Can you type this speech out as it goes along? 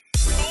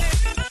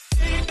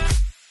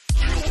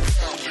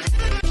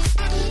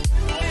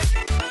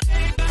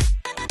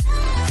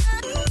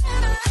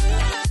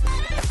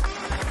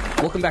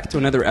Welcome back to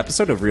another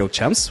episode of Real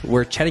Chumps,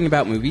 where chatting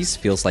about movies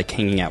feels like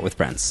hanging out with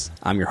friends.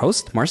 I'm your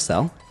host,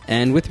 Marcel,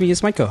 and with me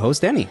is my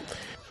co-host, Danny.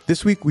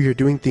 This week we are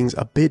doing things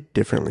a bit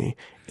differently.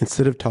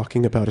 Instead of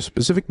talking about a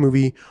specific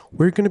movie,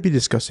 we're going to be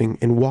discussing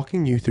and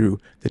walking you through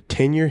the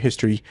 10-year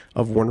history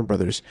of Warner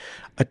Brothers'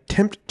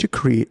 attempt to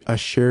create a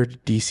shared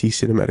DC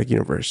cinematic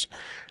universe.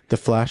 The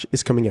Flash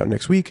is coming out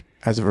next week.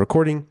 As of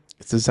recording,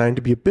 it's designed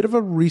to be a bit of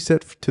a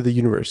reset to the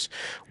universe,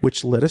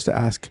 which led us to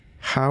ask,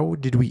 how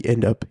did we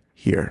end up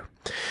here?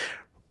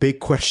 Big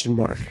question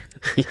mark.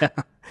 Yeah.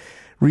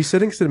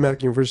 Resetting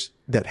cinematic universe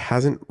that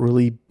hasn't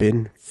really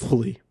been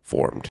fully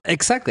formed.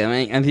 Exactly.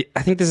 I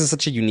think this is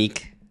such a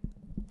unique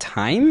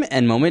time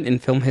and moment in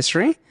film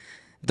history.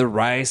 The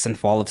rise and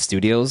fall of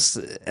studios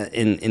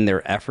in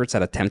their efforts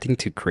at attempting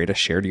to create a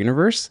shared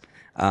universe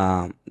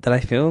that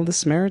I feel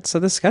this merits a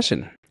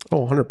discussion.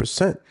 Oh,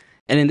 100%.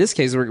 And in this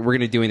case, we're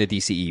going to be doing the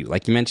DCEU.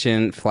 Like you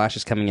mentioned, Flash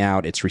is coming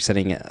out. It's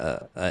resetting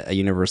a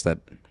universe that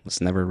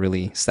was never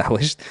really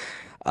established.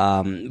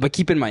 But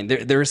keep in mind,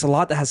 there is a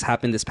lot that has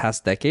happened this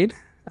past decade.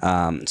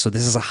 So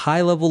this is a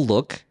high-level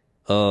look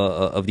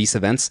of these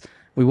events.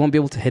 We won't be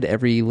able to hit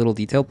every little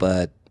detail,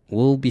 but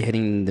we'll be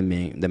hitting the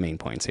main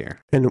points here.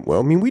 And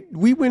well, I mean,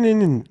 we went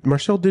in and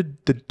Marcel did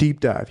the deep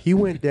dive. He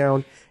went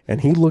down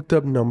and he looked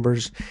up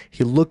numbers.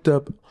 He looked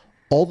up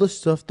all the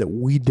stuff that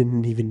we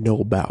didn't even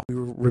know about. We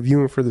were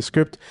reviewing for the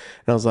script,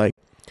 and I was like,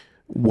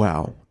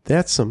 wow,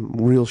 that's some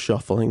real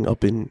shuffling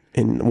up in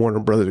Warner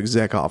Brothers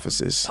exec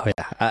offices. Oh,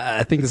 yeah.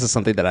 I think this is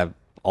something that I've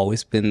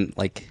always been,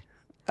 like,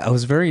 I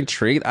was very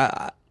intrigued.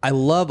 I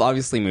love,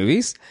 obviously,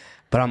 movies,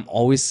 but I'm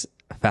always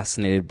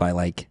fascinated by,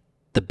 like,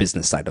 the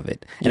business side of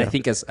it. And I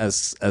think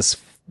as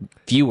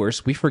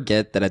viewers, we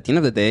forget that at the end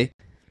of the day,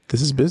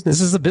 this is business.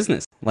 This is a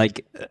business.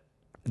 Like,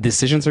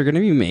 decisions are going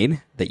to be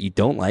made that you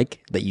don't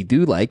like, that you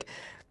do like,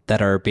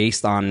 that are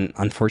based on,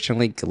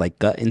 unfortunately, like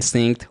gut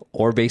instinct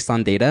or based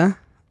on data.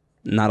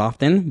 Not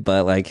often,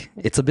 but like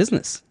it's a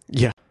business.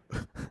 Yeah,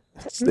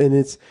 and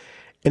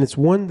it's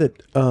one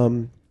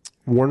that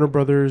Warner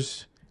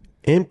Brothers,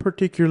 and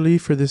particularly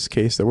for this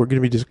case that we're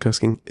going to be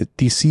discussing,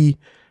 DC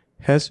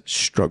has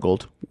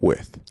struggled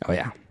with. Oh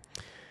yeah.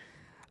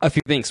 A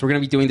few things. We're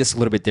going to be doing this a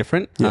little bit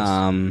different.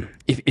 Yes.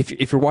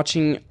 If you're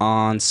watching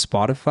on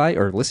Spotify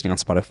or listening on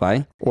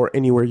Spotify or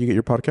anywhere you get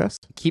your podcast,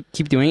 keep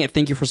doing it.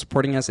 Thank you for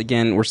supporting us.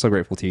 Again, we're so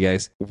grateful to you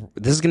guys.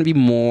 This is going to be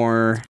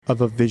more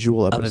of a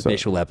visual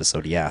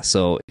episode. Yeah.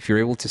 So if you're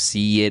able to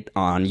see it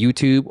on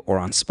YouTube or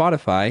on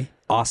Spotify,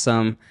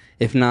 awesome.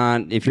 If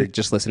not, if you're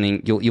just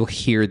listening, you'll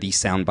hear these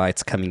sound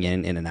bites coming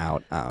in and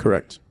out.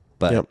 Correct.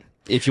 But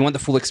if you want the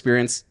full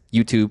experience,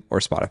 YouTube or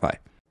Spotify.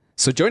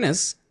 So join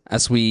us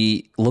as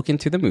we look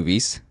into the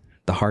movies,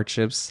 the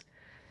hardships,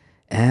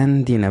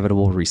 and the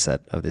inevitable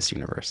reset of this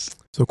universe.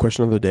 So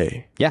question of the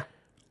day. Yeah.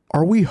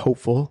 Are we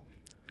hopeful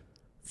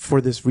for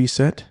this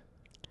reset?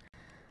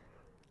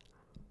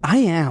 I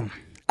am.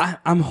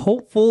 I'm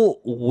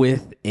hopeful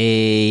with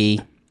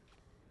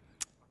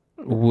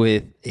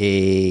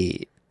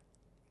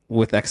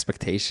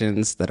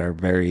expectations that are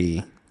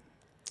very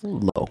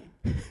low.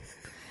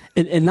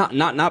 And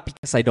not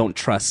because I don't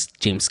trust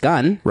James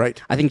Gunn.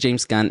 Right. I think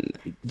James Gunn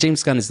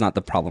is not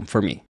the problem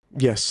for me.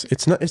 Yes,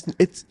 it's not.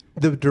 It's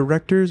the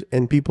directors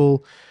and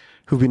people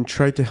who've been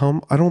tried to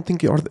helm. I don't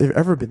think they've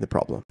ever been the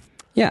problem.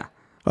 Yeah.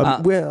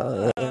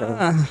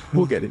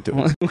 We'll get into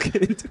it. We'll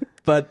get into it.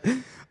 But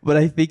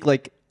I think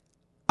like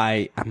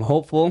I'm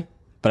hopeful,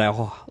 but I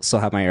also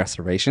have my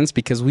reservations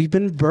because we've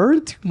been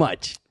burned too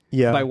much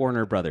by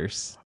Warner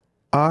Brothers.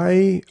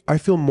 I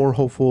feel more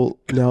hopeful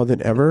now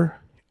than ever.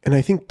 And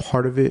I think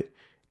part of it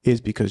is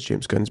because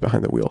James Gunn's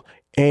behind the wheel,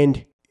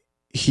 and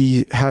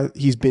he's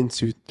been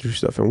through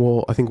stuff.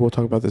 And I think we'll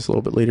talk about this a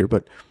little bit later.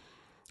 But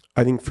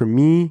I think for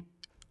me,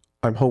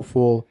 I'm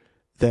hopeful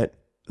that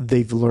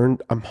they've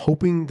learned. I'm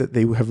hoping that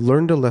they have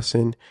learned a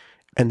lesson,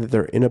 and that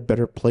they're in a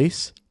better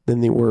place than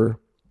they were.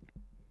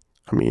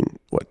 I mean,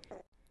 what,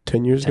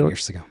 10 years ago?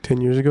 10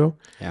 years ago.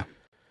 Yeah,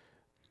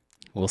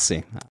 we'll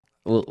see.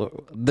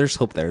 There's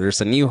hope there.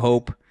 There's a new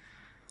hope.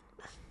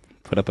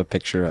 Put up a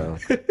picture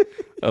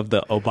of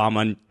the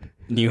Obama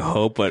New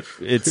Hope, but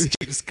it's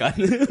James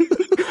Gunn.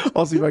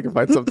 I'll see if I can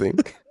find something.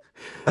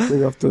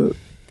 We have to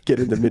get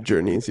into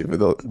Midjourney and see if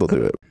they'll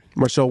do it.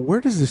 Marcel, where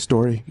does this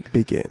story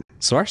begin?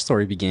 So our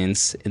story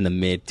begins in the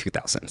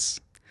mid-2000s.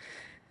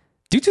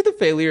 Due to the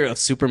failure of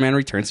Superman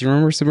Returns, you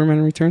remember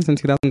Superman Returns in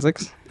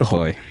 2006? Oh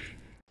boy.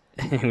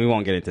 We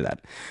won't get into that.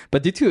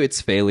 But due to its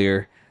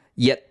failure,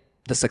 yet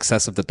the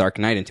success of The Dark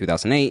Knight in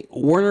 2008,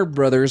 Warner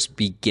Brothers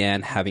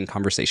began having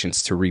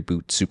conversations to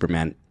reboot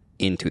Superman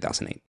in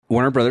 2008.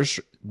 Warner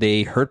Brothers,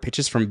 they heard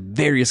pitches from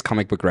various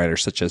comic book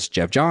writers such as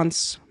Jeff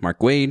Johns, Mark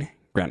Waid,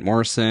 Grant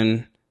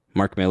Morrison,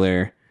 Mark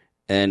Miller,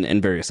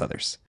 and various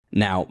others.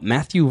 Now,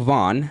 Matthew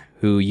Vaughn,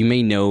 who you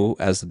may know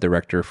as the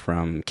director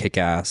from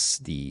Kick-Ass,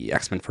 the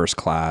X-Men First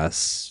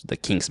Class, the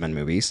Kingsman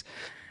movies,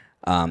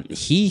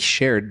 he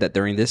shared that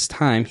during this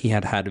time, he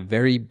had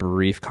very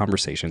brief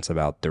conversations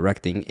about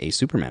directing a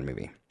Superman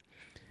movie.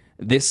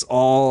 This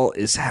all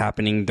is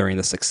happening during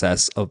the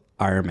success of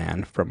Iron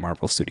Man from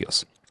Marvel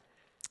Studios.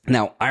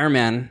 Now, Iron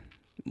Man,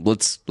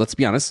 let's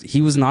be honest,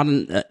 he was not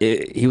an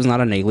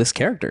A-list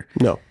character.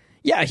 No.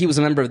 Yeah, he was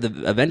a member of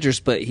the Avengers,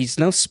 but he's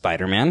no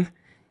Spider-Man.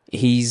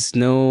 He's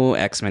no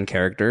X-Men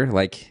character.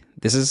 Like,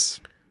 this is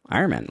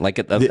Iron Man, like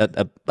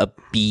a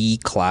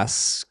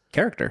B-class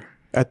character.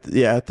 At the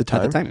time. At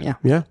the time, yeah.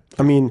 Yeah.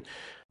 I mean,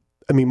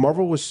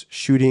 Marvel was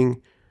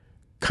shooting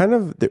kind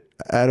of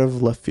out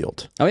of left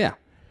field. Oh, yeah.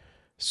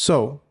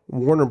 So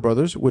Warner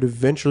Brothers would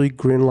eventually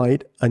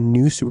greenlight a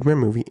new Superman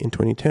movie in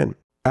 2010.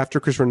 After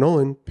Christopher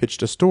Nolan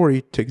pitched a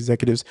story to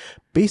executives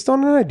based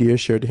on an idea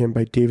shared to him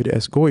by David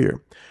S. Goyer.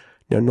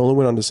 Now, Nolan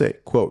went on to say,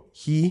 quote,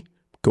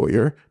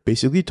 Goyer,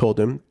 basically told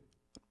him,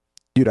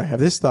 dude, I have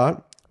this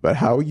thought about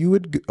how you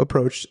would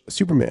approach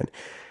Superman.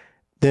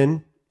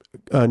 Then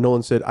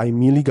Nolan said, I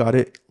immediately got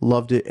it,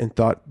 loved it, and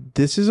thought,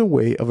 this is a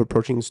way of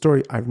approaching the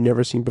story I've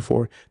never seen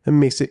before that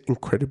makes it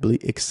incredibly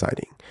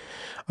exciting.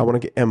 I want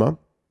to get Emma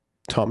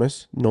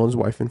Thomas, Nolan's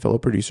wife and fellow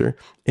producer,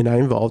 and I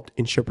involved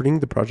in shepherding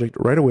the project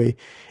right away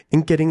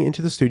and getting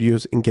into the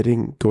studios and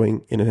getting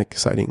going in an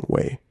exciting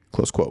way,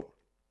 close quote.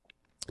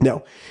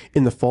 Now,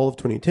 in the fall of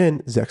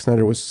 2010, Zack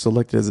Snyder was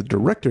selected as the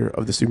director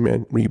of the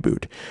Superman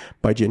reboot.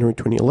 By January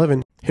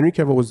 2011, Henry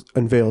Cavill was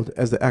unveiled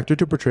as the actor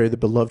to portray the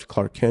beloved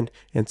Clark Kent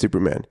and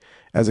Superman.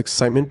 As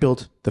excitement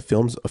built, the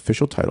film's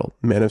official title,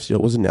 Man of Steel,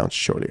 was announced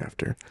shortly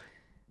after.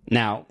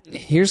 Now,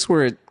 here's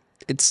where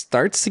it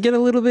starts to get a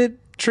little bit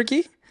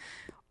tricky.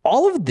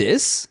 All of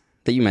this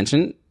that you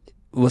mentioned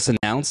was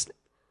announced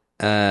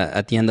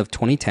at the end of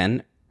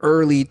 2010,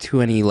 early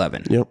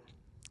 2011. Yep.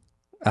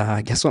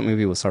 Guess what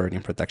movie was already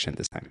in production at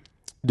this time?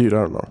 Dude, I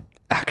don't know.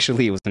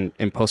 Actually, it was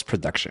in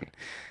post-production.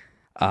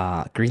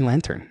 Green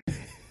Lantern.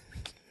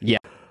 Yeah,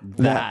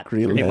 that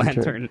Green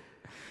Lantern.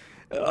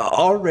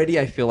 Already,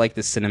 I feel like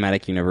the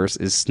cinematic universe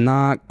is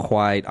not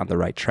quite on the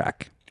right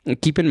track.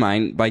 Keep in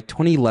mind, by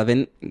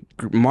 2011,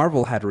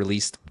 Marvel had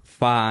released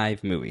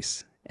 5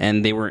 movies,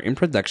 and they were in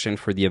production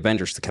for the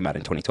Avengers to come out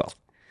in 2012.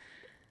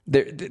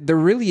 There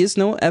really is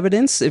no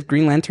evidence if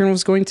Green Lantern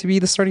was going to be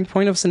the starting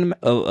point of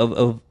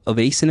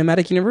a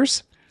cinematic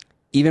universe,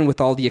 even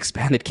with all the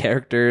expanded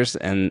characters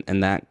and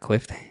that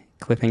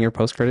cliffhanger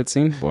post-credit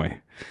scene. Boy,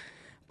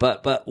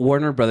 but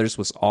Warner Brothers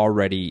was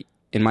already,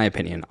 in my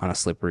opinion, on a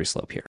slippery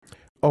slope here.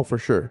 Oh, for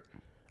sure.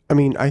 I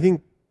mean, I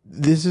think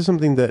this is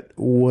something that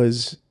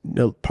was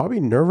probably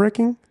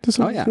nerve-wracking to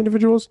some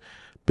individuals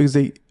because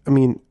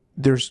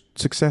there's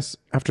success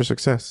after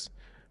success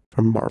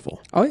from Marvel.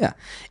 Oh yeah,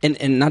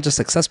 and not just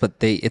success, but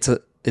it's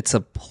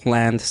a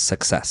planned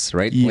success,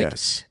 right?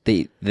 Yes,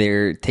 like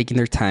they're taking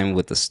their time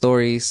with the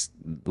stories,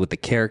 with the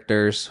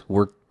characters.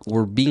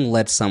 We're being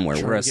led somewhere.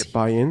 Whereas to get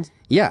buy-ins.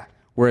 Yeah.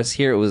 Whereas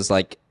here it was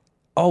like,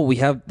 oh, we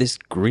have this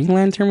Green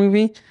Lantern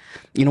movie.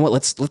 You know what?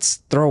 Let's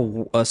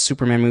throw a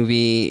Superman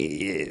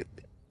movie.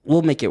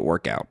 We'll make it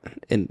work out.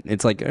 And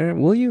it's like,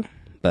 will you?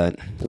 But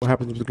what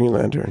happens with Green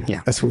Lantern?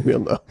 Yeah, that's what we all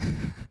know.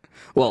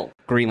 Well,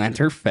 Green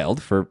Lantern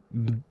failed for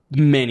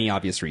many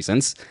obvious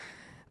reasons,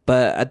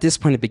 but at this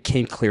point it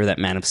became clear that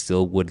Man of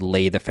Steel would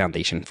lay the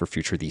foundation for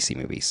future DC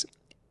movies.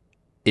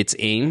 Its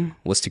aim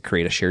was to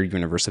create a shared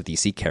universe of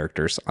DC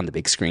characters on the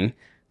big screen,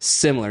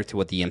 similar to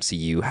what the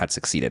MCU had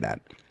succeeded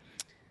at.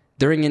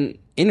 During an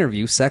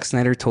interview, Zack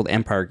Snyder told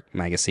Empire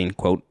magazine,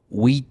 quote,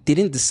 "We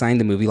didn't design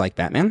the movie like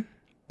Batman,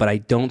 but I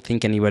don't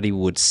think anybody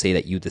would say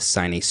that you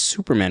design a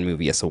Superman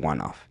movie as a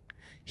one-off."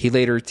 He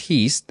later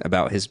teased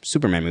about his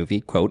Superman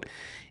movie, quote,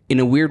 "In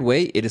a weird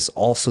way, it is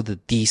also the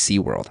DC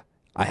world.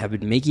 I have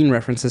been making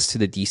references to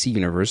the DC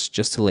universe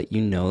just to let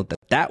you know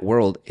that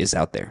world is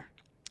out there."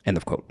 End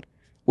of quote.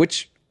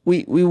 Which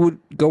we would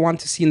go on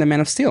to see in the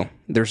Man of Steel.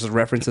 There's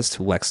references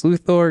to Lex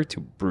Luthor, to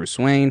Bruce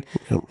Wayne,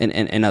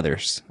 and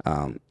others.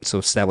 So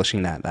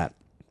establishing that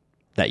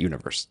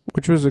universe.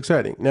 Which was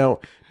exciting. Now,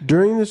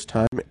 during this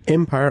time,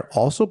 Empire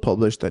also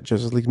published that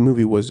Justice League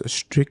movie was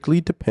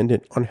strictly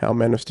dependent on how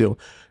Man of Steel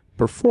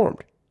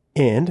performed,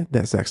 and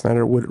that Zack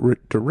Snyder would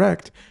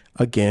direct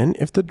again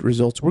if the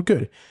results were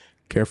good.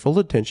 Careful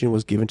attention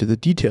was given to the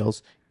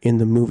details in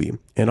the movie,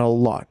 and a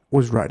lot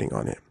was riding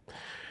on it.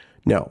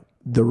 Now,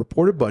 the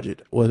reported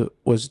budget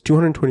was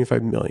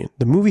 $225 million.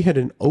 The movie had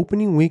an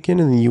opening weekend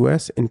in the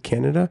US and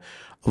Canada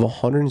of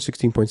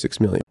 $116.6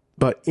 million.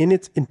 But in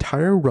its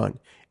entire run,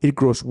 it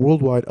grossed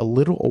worldwide a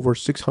little over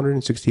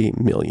 $668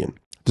 million.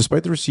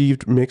 Despite the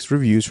received mixed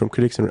reviews from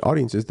critics and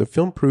audiences, the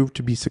film proved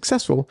to be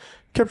successful,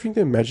 capturing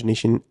the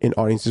imagination in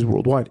audiences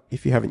worldwide.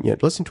 If you haven't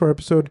yet listened to our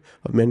episode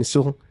of Man of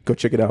Steel, go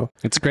check it out.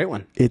 It's a great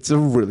one. It's a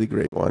really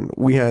great one.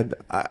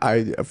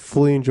 I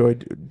fully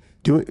enjoyed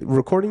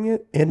recording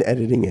it and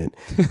editing it,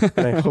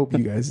 and I hope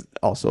you guys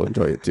also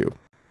enjoy it too.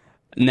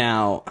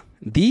 Now,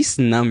 these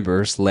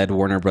numbers led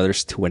Warner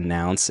Brothers to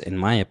announce, in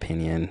my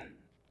opinion,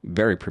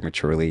 very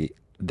prematurely,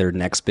 their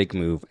next big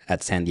move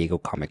at San Diego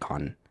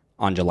Comic-Con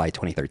on July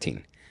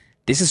 2013.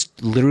 This is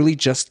literally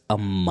just a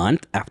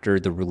month after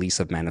the release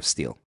of Man of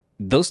Steel.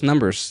 Those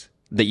numbers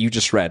that you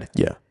just read,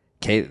 yeah,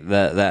 okay,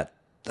 that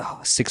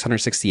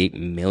 668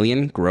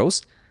 million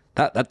gross,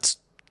 that's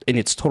in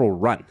its total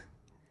run.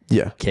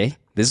 Yeah. Okay.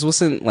 This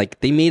wasn't like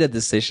they made a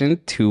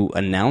decision to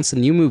announce a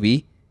new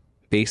movie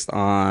based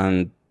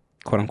on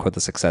quote unquote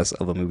the success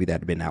of a movie that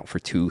had been out for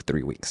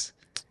 2-3 weeks.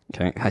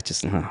 Okay, I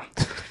just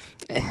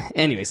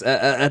anyways,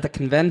 at the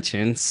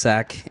convention,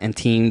 SAC and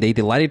team, they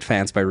delighted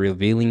fans by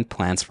revealing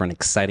plans for an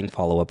exciting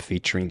follow-up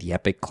featuring the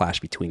epic clash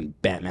between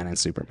Batman and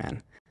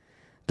Superman.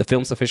 The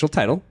film's official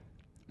title,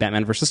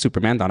 Batman vs.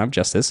 Superman: Dawn of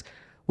Justice,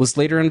 was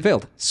later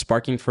unveiled,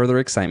 sparking further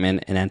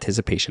excitement and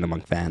anticipation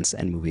among fans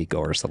and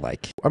moviegoers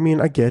alike. I mean,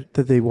 I get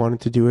that they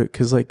wanted to do it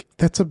because, like,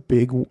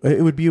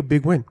 it would be a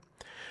big win.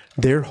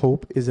 Their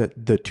hope is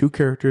that the two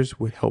characters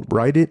would help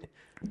write it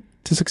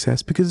to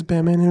success because it's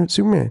Batman and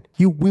Superman.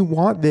 We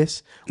want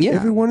this. Yeah.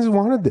 Everyone has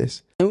wanted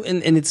this.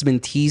 And it's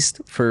been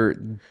teased for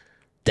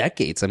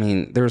decades. I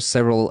mean, there were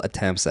several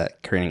attempts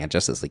at creating a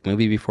Justice League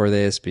movie before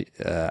this,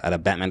 at a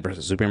Batman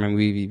versus Superman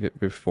movie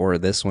before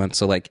this one.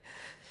 So, like,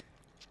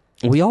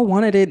 we all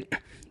wanted it.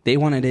 They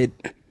wanted it.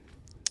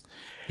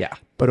 Yeah.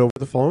 But over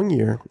the following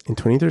year, in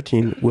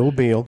 2013, Will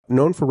Bale,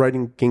 known for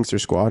writing Gangster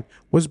Squad,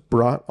 was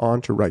brought on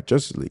to write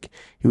Justice League.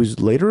 He was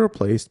later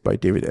replaced by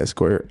David S.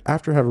 Goyer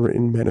after having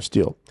written Man of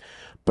Steel.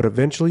 But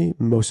eventually,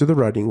 most of the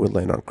writing would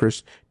land on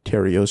Chris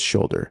Terrio's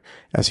shoulder,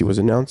 as he was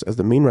announced as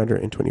the main writer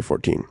in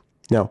 2014.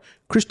 Now,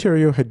 Chris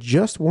Terrio had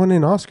just won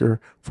an Oscar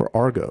for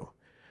Argo,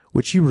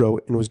 which he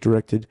wrote and was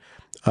then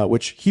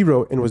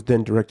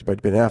directed by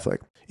Ben Affleck.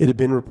 It had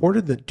been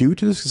reported that due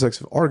to the success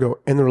of Argo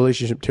and the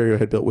relationship Terrio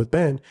had built with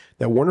Ben,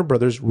 that Warner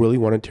Brothers really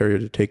wanted Terrio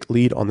to take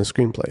lead on the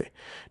screenplay.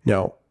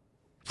 Now,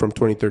 from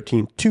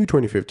 2013 to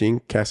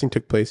 2015, casting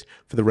took place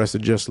for the rest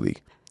of Justice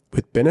League,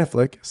 with Ben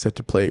Affleck set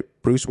to play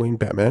Bruce Wayne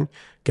Batman,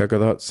 Gal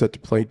Gadot set to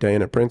play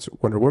Diana Prince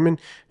Wonder Woman,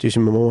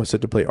 Jason Momoa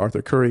set to play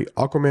Arthur Curry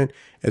Aquaman,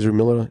 Ezra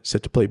Miller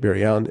set to play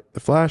Barry Allen The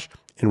Flash,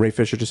 and Ray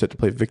Fisher set to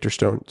play Victor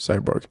Stone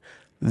Cyborg.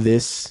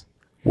 This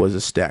was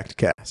a stacked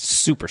cast.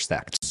 Super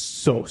stacked.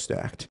 So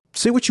stacked.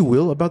 Say what you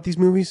will about these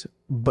movies,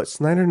 but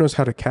Snyder knows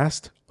how to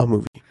cast a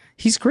movie.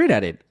 He's great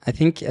at it. I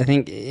think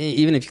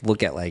even if you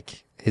look at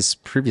like his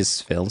previous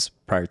films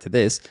prior to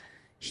this,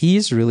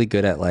 he's really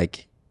good at,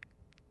 like,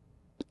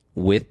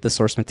 with the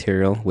source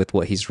material, with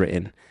what he's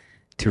written,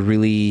 to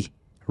really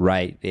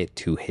write it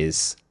to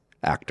his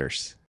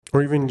actors.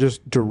 Or even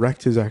just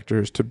direct his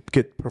actors to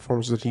get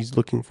performances that he's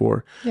looking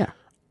for. Yeah.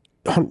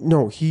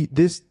 No,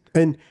 these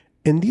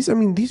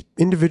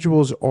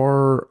individuals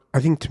are, I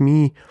think, to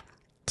me,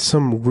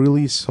 some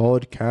really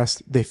solid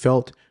cast. They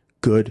felt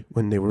good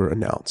when they were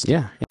announced.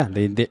 Yeah,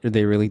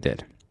 they really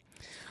did.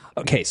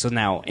 Okay, so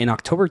now in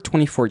October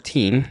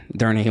 2014,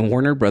 during a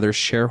Warner Brothers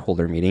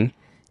shareholder meeting,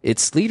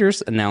 its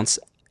leaders announced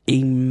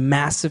a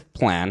massive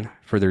plan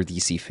for their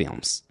DC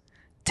films.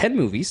 10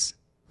 movies,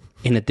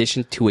 in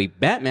addition to a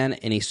Batman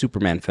and a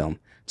Superman film.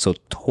 So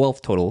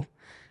 12 total,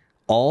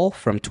 all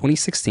from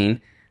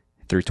 2016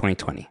 through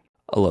 2020.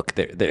 Look,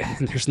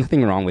 there's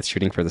nothing wrong with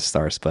shooting for the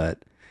stars, but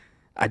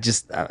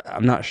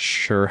I'm not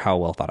sure how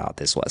well thought out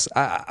this was.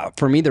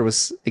 For me, there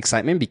was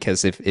excitement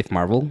because if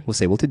Marvel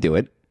was able to do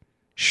it,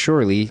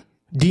 surely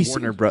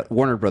DC.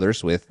 Warner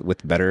Brothers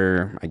with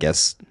better, I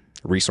guess,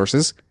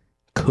 resources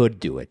could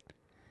do it.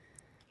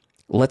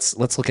 Let's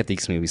look at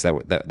these movies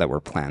that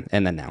were planned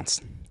and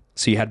announced.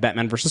 So you had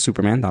Batman vs.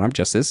 Superman: Dawn of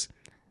Justice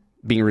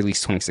being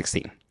released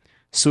 2016.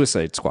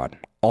 Suicide Squad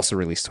also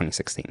released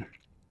 2016.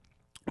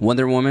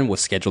 Wonder Woman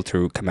was scheduled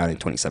to come out in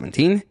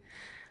 2017.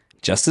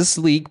 Justice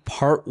League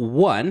Part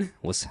 1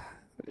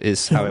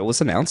 is how it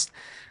was announced,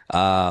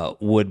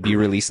 would be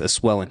released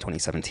as well in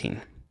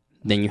 2017.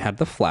 Then you had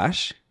The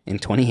Flash in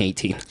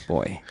 2018.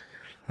 Boy,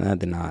 that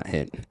did not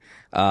hit.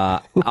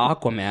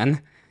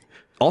 Aquaman,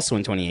 also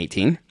in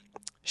 2018.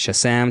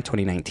 Shazam,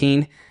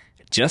 2019.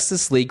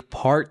 Justice League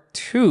Part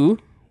 2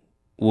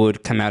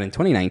 would come out in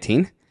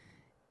 2019.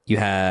 You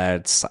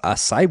had a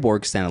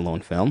Cyborg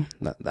standalone film.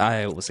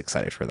 I was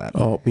excited for that.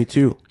 Oh, me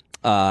too.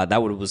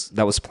 That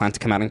was planned to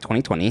come out in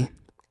 2020,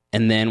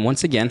 and then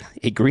once again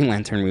a Green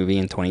Lantern movie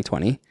in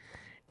 2020,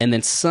 and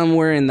then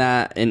somewhere in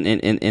that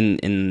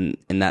in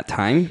that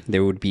time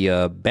there would be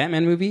a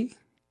Batman movie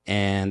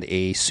and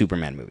a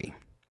Superman movie.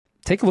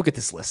 Take a look at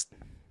this list,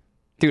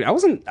 dude. I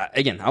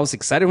was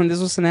excited when this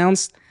was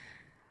announced.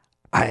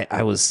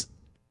 I was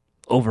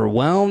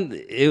overwhelmed.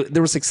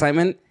 There was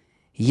excitement,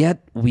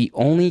 yet we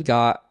only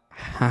got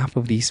half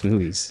of these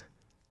movies.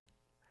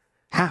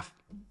 Half,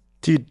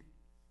 dude.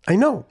 I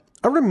know.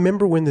 I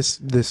remember when this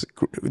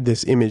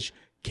image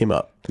came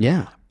up.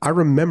 Yeah. I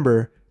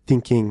remember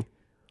thinking,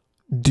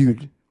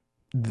 dude,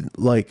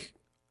 like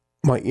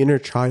my inner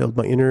child,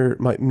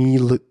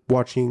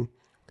 watching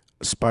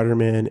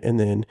Spider-Man and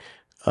then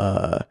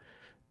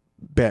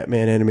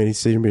Batman animated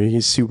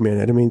series, Superman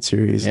animated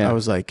series. Yeah. I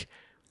was like,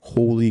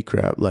 holy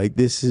crap, like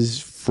this is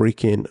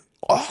freaking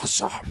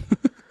awesome.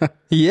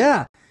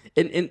 Yeah.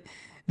 And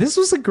this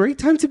was a great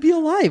time to be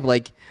alive.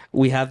 Like,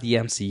 we have the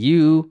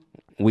MCU.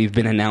 We've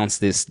been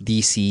announced this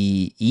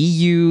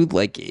DCEU.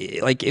 Like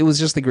it was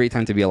just a great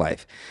time to be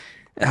alive.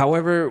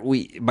 However,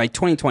 by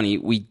 2020,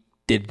 we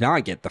did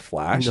not get The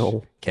Flash.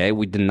 No. Okay.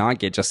 We did not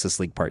get Justice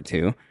League Part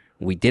 2.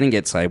 We didn't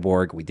get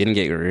Cyborg. We didn't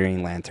get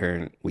Green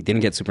Lantern. We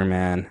didn't get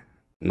Superman,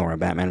 nor a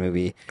Batman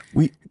movie.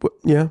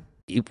 Yeah.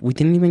 we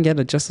didn't even get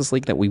a Justice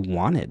League that we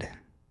wanted.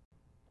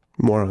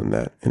 More on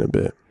that in a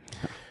bit.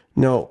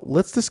 Now,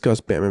 let's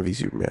discuss Batman v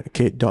Superman,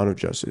 okay? Dawn of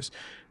Justice.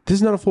 This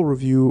is not a full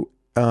review,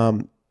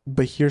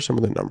 but here's some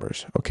of the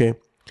numbers, okay?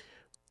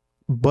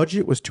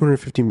 Budget was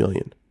 $250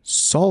 million.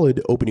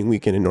 Solid opening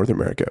weekend in North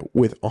America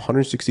with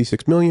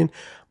 $166 million.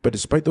 But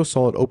despite those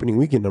solid opening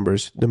weekend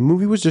numbers, the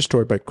movie was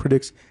destroyed by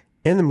critics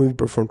and the movie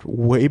performed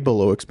way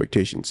below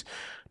expectations.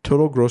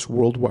 Total gross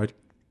worldwide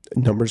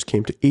numbers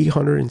came to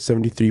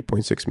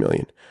 $873.6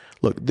 million.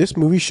 Look, this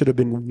movie should have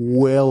been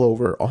well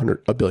over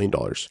 $1 billion.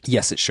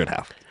 Yes, it should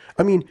have.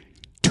 I mean,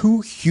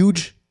 two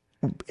huge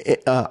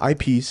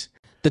IPs.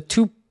 The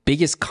two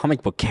biggest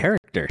comic book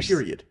characters.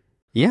 Period.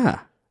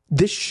 Yeah.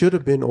 This should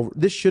have been a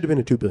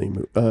 $2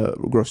 billion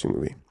grossing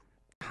movie.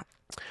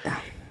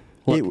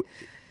 Look,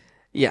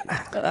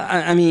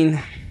 I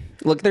mean,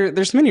 look,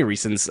 there's many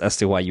reasons as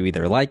to why you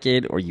either like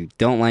it or you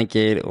don't like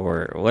it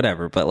or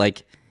whatever, but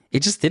like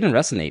it just didn't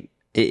resonate.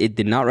 It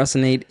did not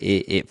resonate.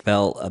 It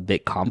felt a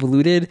bit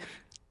convoluted.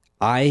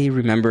 I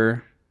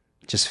remember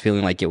just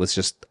feeling like it was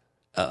just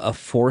a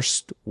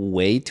forced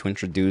way to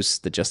introduce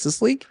the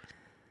Justice League.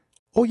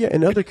 Oh yeah,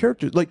 and other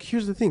characters. Like,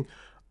 here's the thing.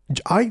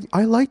 I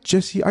like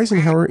Jesse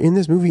Eisenhower in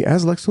this movie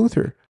as Lex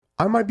Luthor.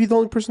 I might be the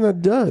only person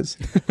that does.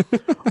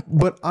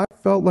 But I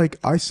felt like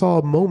I saw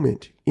a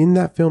moment in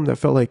that film that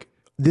felt like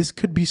this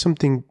could be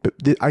something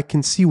that I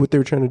can see what they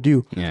were trying to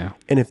do. Yeah.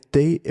 And if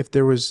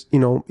there was,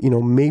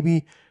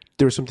 maybe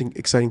there was something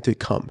exciting to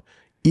come,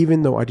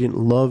 even though I didn't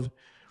love,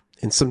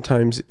 and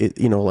sometimes it,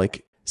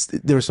 like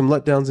there were some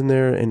letdowns in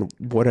there and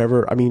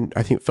whatever. I mean,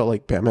 I think it felt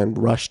like Batman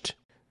rushed,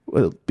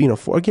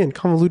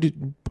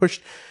 convoluted,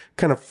 pushed,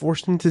 kind of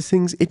forced into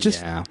things. It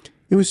just,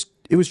 it was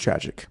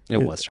tragic. It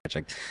was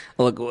tragic.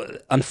 Look,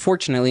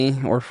 unfortunately,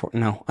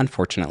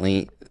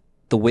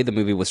 the way the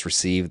movie was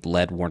received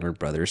led Warner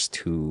Brothers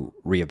to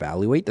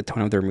reevaluate the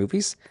tone of their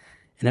movies,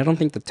 and I don't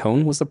think the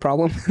tone was the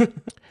problem.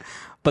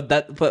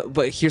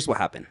 But here's what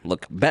happened.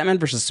 Look, Batman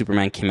vs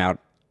Superman came out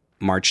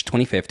March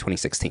 25th,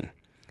 2016,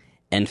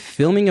 and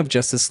filming of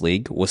Justice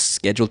League was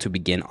scheduled to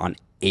begin on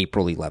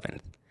April 11th.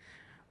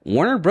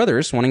 Warner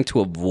Brothers, wanting to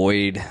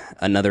avoid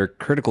another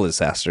critical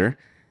disaster,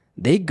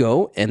 they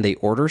go and they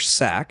order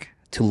SAC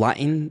to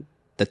lighten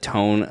the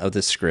tone of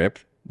the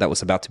script that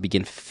was about to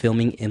begin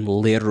filming in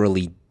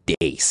literally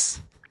days.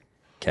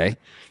 Okay?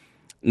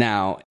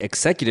 Now,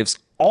 executives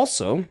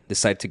also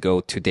decide to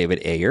go to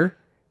David Ayer,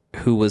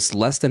 who was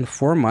less than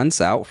 4 months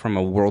out from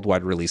a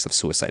worldwide release of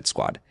Suicide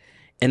Squad.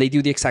 And they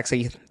do the exact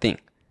same thing.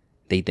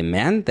 They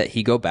demand that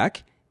he go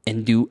back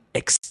and do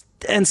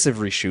extensive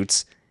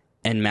reshoots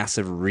and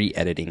massive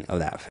re-editing of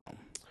that film.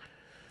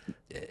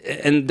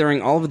 And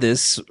during all of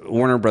this,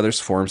 Warner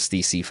Brothers forms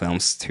DC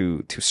Films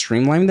to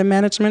streamline the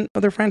management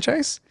of their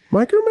franchise.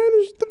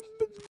 Micromanage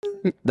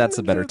That's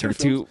a better term,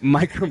 to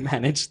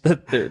micromanage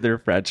their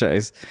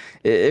franchise.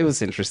 It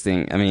was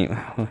interesting. I mean,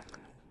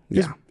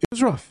 yeah. It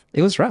was rough.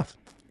 It was rough.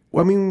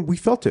 I mean, we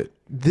felt it.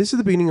 This is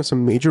the beginning of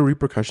some major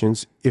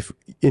repercussions. If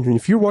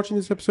you're watching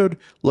this episode,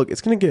 look,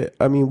 it's going to get,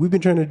 I mean, we've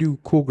been trying to do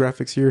cool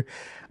graphics here.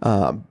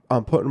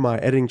 I'm putting my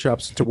editing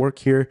chops to work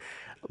here,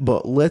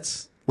 but we're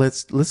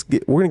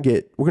going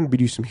to be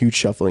doing some huge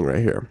shuffling right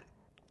here.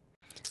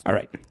 All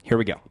right, here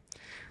we go.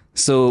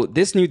 So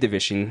this new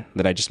division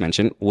that I just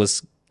mentioned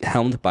was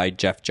helmed by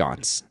Jeff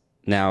Johns.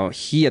 Now,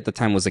 he at the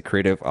time was a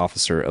creative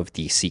officer of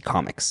DC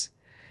Comics.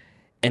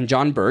 And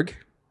John Berg,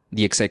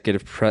 the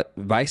executive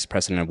vice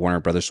president of Warner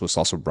Brothers, was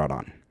also brought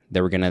on.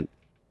 They were going to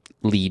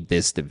lead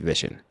this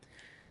division.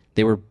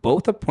 They were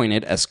both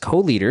appointed as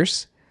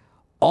co-leaders,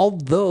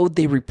 although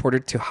they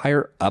reported to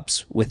higher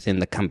ups within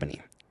the company.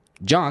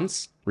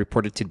 Johns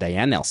reported to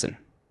Diane Nelson,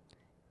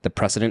 the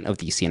president of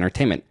DC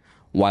Entertainment,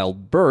 while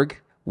Berg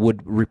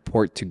would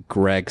report to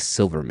Greg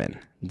Silverman,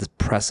 the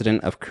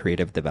president of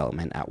creative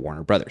development at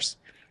Warner Brothers.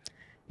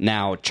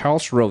 Now,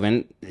 Charles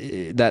Roven,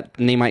 that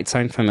name might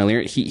sound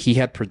familiar. He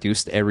had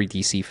produced every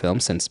DC film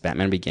since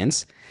Batman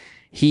Begins.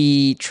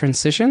 He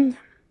transitioned,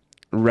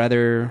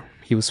 rather,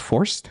 he was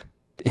forced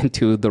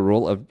into the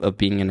role of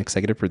being an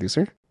executive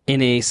producer.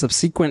 In a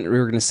subsequent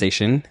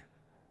reorganization,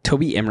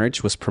 Toby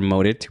Emmerich was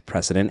promoted to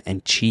president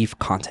and chief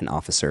content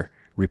officer,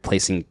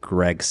 replacing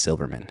Greg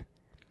Silverman.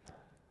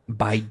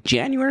 By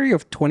January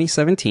of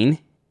 2017,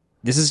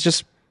 this is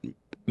just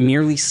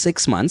merely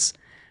 6 months,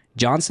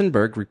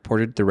 Johnsonburg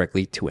reported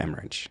directly to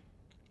Emmerich.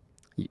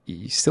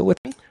 You still with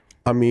me?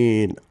 I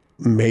mean,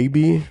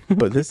 maybe,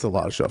 but this is a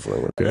lot of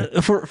shuffling. Okay?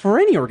 For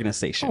any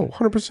organization. Oh,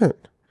 100%.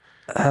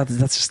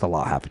 That's just a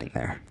lot happening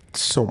there.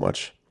 So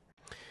much.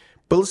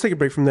 But let's take a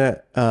break from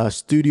that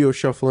studio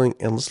shuffling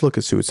and let's look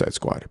at Suicide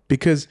Squad.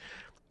 Because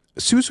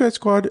Suicide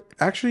Squad,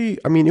 actually,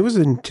 I mean, it was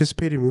an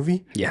anticipated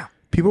movie. Yeah.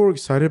 People were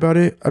excited about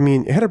it. I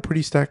mean, it had a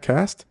pretty stacked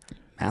cast.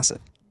 Massive.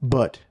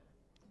 But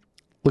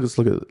let's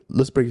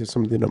break down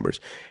some of the numbers.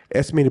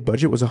 Estimated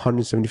budget was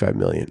 $175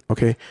 million.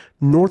 Okay.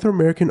 North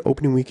American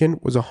opening weekend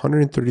was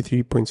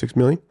 $133.6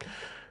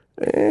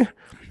 million.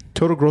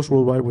 Total gross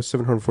worldwide was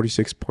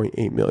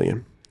 $746.8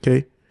 million.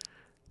 Okay.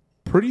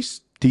 Pretty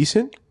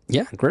decent.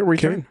 Yeah, great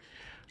return. Okay.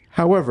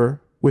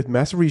 However, With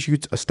massive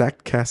reshoots, a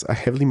stacked cast, a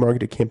heavily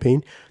marketed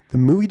campaign, the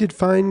movie did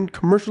fine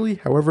commercially.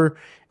 However,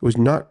 it was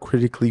not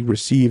critically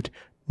received,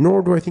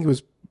 nor do I think it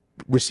was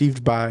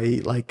received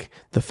by like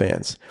the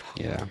fans.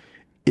 Yeah.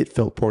 It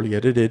felt poorly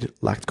edited,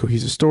 lacked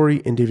cohesive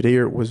story, and David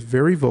Ayer was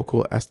very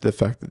vocal as to the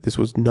fact that this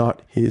was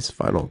not his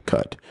final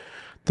cut.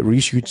 The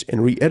reshoots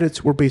and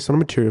re-edits were based on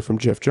material from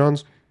Jeff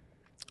Johns,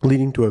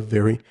 leading to a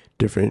very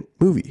different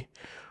movie.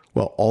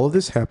 While all of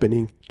this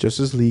happening,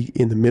 Justice League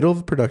in the middle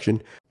of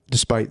production,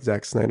 despite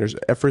Zack Snyder's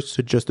efforts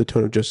to adjust the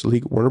tone of Justice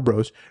League, Warner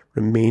Bros.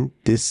 Remained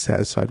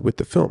dissatisfied with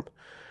the film.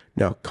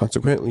 Now,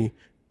 consequently,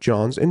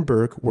 Johns and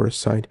Berg were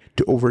assigned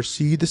to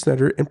oversee the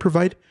Snyder and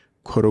provide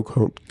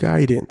quote-unquote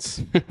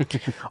guidance.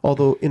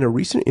 Although in a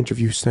recent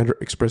interview, Snyder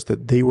expressed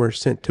that they were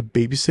sent to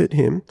babysit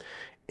him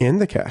and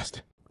the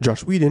cast.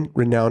 Joss Whedon,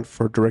 renowned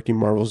for directing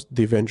Marvel's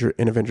The Avenger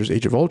and Avengers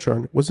Age of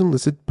Ultron, was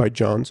enlisted by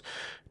Johns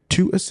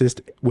to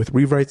assist with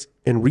rewrites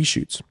and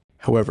reshoots.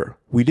 However,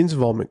 Whedon's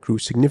involvement grew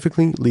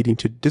significantly, leading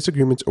to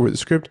disagreements over the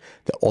script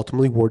that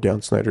ultimately wore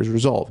down Snyder's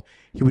resolve.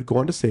 He would go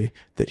on to say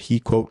that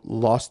he, quote,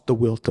 lost the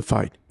will to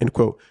fight, end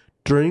quote,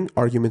 during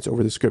arguments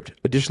over the script.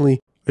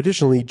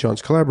 Additionally,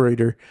 John's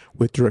collaborator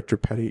with director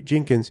Patty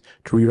Jenkins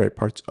to rewrite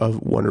parts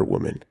of Wonder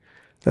Woman.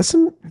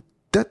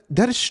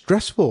 That is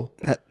stressful.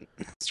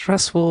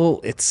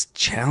 Stressful. It's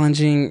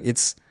challenging.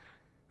 It's,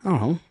 I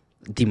don't know,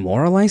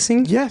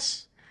 demoralizing.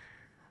 Yes.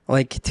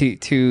 Like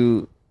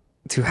to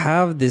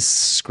have this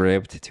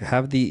script, to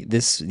have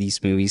these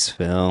movies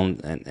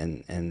filmed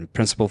and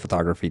principal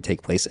photography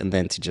take place, and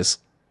then to just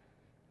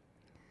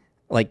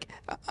like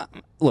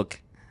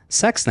look,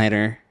 Zack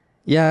Snyder.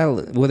 Yeah,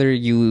 whether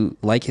you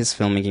like his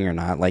filmmaking or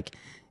not, like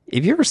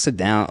if you ever sit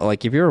down,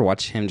 like if you ever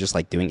watch him just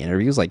like doing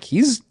interviews, like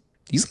he's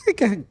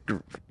like a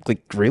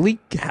really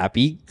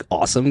happy,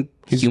 awesome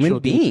human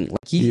being.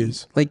 Like he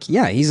is. Like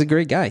yeah, he's a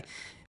great guy.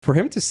 For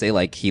him to say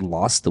like he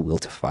lost the will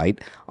to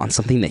fight on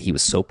something that he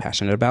was so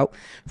passionate about,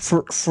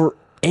 for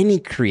any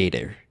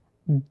creator,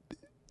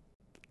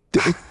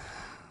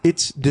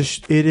 it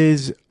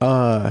is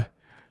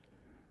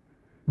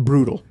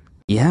brutal.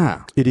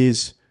 Yeah, it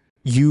is.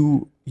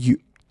 You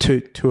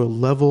to a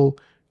level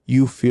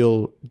you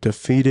feel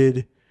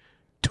defeated,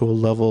 to a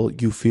level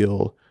you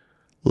feel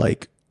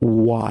like,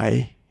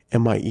 why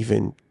am I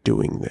even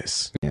doing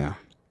this? Yeah,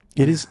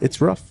 it is.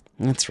 It's rough.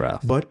 It's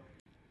rough, but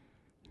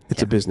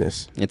it's a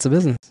business. It's a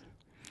business.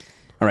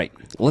 All right,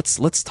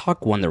 let's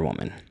talk Wonder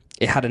Woman.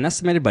 It had an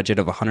estimated budget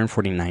of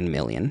 $149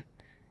 million.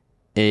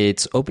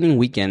 Its opening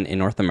weekend in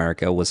North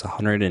America was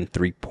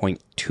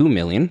 $103.2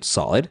 million,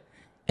 solid,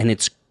 and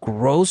its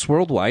gross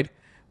worldwide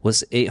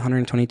was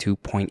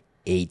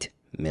 $822.8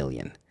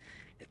 million.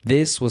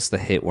 This was the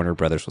hit Warner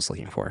Brothers was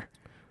looking for.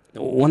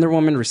 Wonder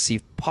Woman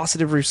received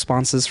positive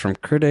responses from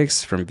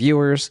critics, from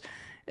viewers,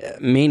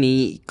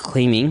 many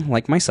claiming,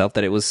 like myself,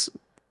 that it was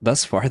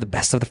thus far the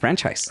best of the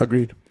franchise.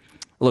 Agreed.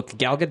 Look,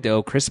 Gal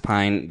Gadot, Chris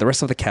Pine, the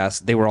rest of the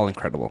cast, they were all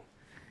incredible.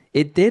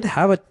 It did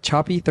have a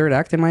choppy third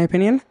act, in my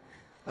opinion,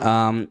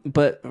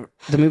 but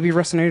the movie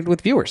resonated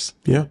with viewers.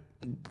 Yeah.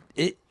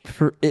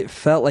 It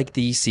felt like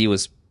DC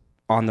was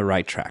on the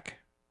right track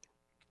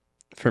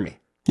for me.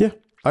 Yeah,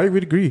 I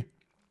would agree.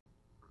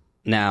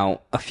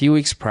 Now, a few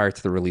weeks prior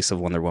to the release of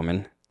Wonder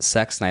Woman,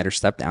 Zack Snyder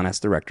stepped down as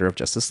director of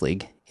Justice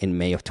League in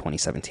May of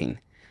 2017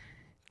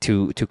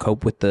 to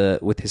cope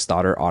with his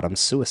daughter Autumn's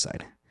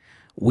suicide.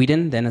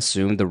 Whedon then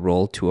assumed the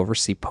role to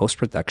oversee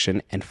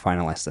post-production and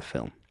finalize the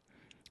film.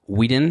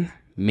 Whedon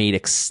made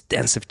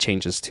extensive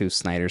changes to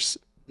Snyder's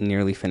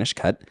nearly finished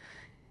cut,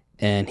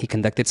 and he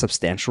conducted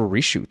substantial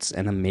reshoots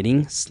and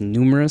omitting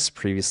numerous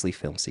previously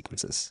filmed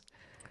sequences.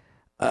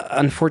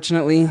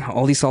 Unfortunately,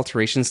 all these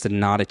alterations did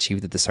not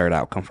achieve the desired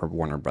outcome for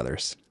Warner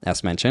Brothers.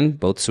 As mentioned,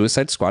 both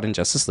Suicide Squad and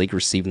Justice League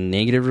received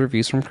negative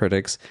reviews from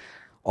critics,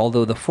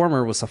 although the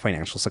former was a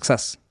financial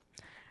success.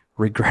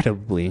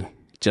 Regrettably,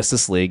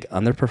 Justice League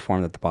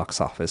underperformed at the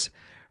box office,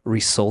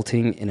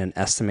 resulting in an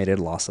estimated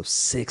loss of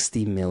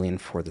 $60 million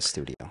for the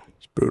studio.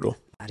 It's brutal.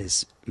 That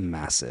is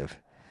massive.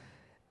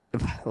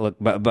 Look,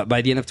 but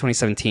by the end of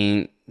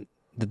 2017,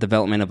 the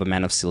development of a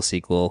Man of Steel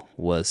sequel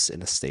was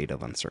in a state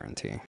of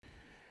uncertainty.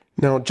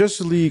 Now,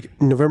 Justice League,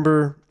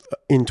 November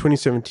in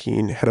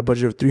 2017, had a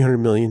budget of $300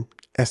 million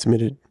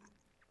estimated.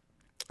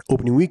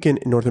 Opening weekend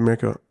in North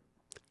America,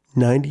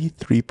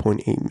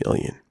 $93.8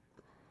 million.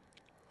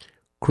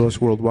 Gross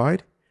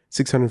worldwide,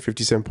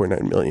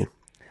 $657.9 million.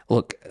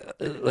 Look,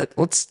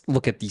 let's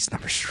look at these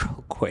numbers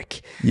real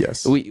quick.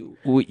 Yes,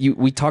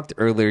 we talked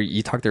earlier.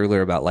 You talked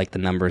earlier about like the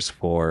numbers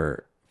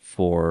for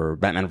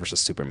Batman versus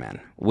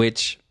Superman,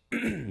 which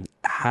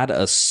had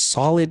a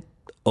solid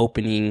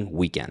opening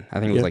weekend. I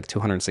think it was like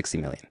 260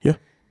 million. Yeah,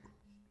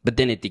 but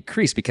then it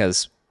decreased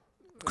because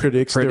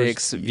critics,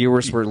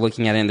 viewers were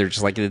looking at it and they're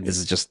just like, this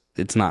is just,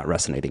 it's not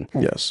resonating.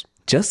 Yes,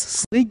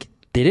 Justice League,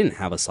 they didn't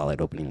have a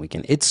solid opening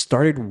weekend. It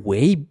started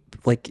way,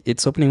 like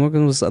its opening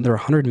weekend was under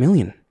 100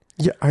 million.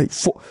 Yeah,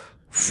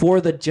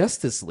 for the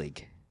Justice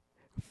League,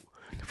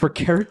 for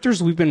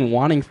characters we've been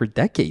wanting for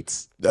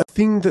decades. A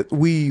thing that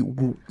we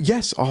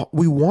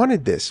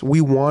wanted this.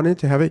 We wanted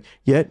to have it,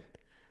 yet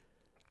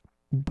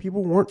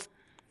people weren't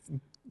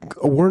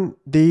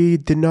they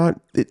did not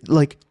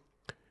like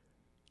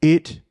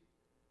it.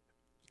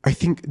 I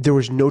think there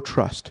was no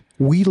trust.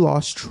 We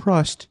lost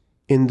trust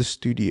in the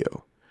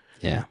studio.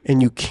 Yeah.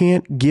 And you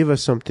can't give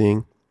us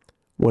something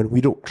when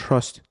we don't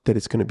trust that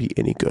it's going to be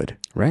any good.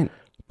 Right.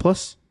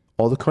 Plus,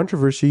 all the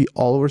controversy,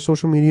 all over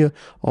social media,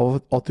 all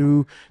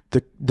through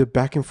the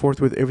back and forth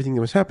with everything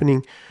that was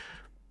happening,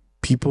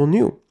 people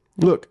knew.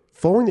 Look,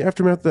 following the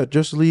aftermath of that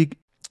Justice League,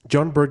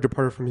 John Berg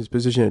departed from his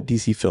position at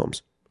DC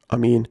Films. I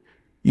mean,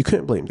 you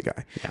couldn't blame the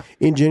guy. Yeah.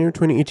 In January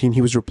 2018,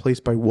 he was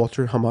replaced by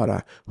Walter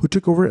Hamada, who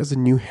took over as the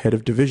new head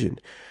of division.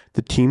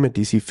 The team at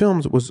DC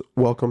Films was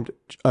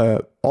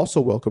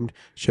also welcomed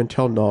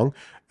Chantel Nong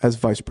as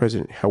vice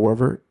president.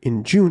 However,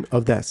 in June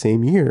of that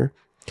same year,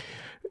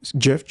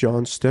 Jeff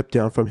Johns stepped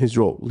down from his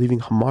role, leaving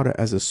Hamada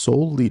as the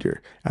sole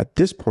leader. At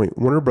this point,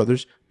 Warner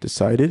Brothers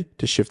decided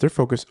to shift their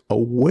focus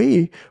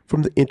away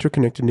from the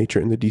interconnected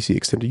nature in the DC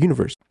Extended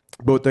Universe.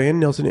 Both Diane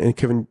Nelson and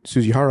Kevin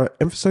Suzihara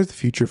emphasized the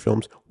future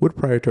films would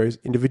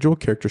prioritize individual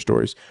character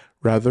stories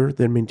rather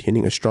than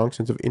maintaining a strong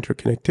sense of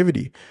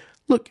interconnectivity.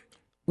 Look,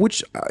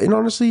 which, and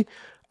honestly,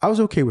 I was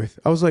okay with.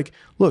 I was like,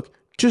 look,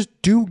 just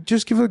give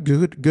us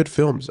good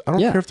films. I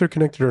don't care if they're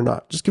connected or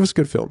not. Just give us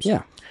good films.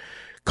 Yeah.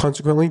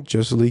 Consequently,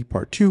 Justice League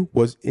Part 2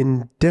 was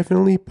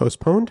indefinitely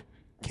postponed,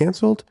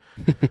 canceled,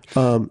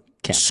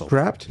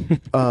 scrapped,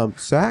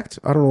 sacked.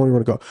 I don't know where you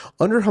want to go.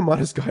 Under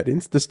Hamada's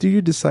guidance, the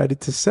studio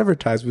decided to sever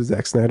ties with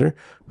Zack Snyder,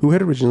 who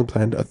had originally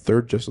planned a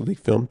third Justice League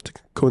film to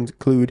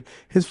conclude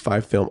his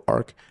 5-film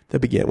arc that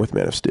began with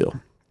Man of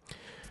Steel.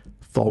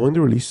 Following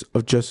the release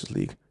of Justice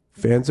League,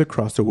 fans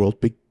across the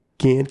world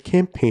began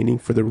campaigning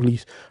for the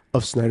release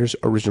of Snyder's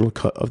original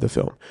cut of the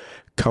film,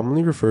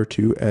 commonly referred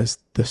to as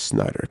the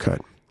Snyder Cut.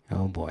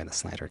 Oh boy, the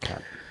Snyder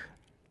Cut.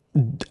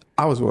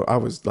 I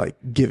was like,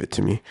 give it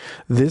to me.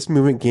 This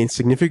movement gained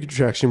significant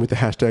traction with the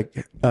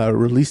hashtag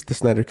release the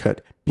Snyder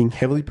Cut being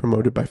heavily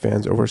promoted by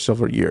fans over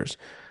several years.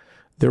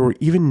 There were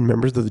even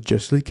members of the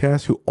Justice League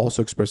cast who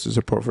also expressed their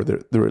support for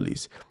the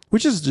release,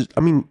 which is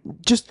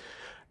just,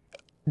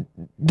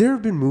 there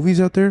have been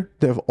movies out there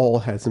that have all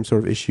had some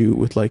sort of issue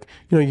with, like,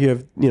 you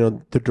have,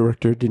 the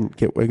director didn't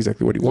get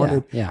exactly what he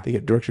wanted. Yeah. They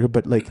get director,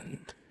 but like,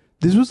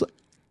 this was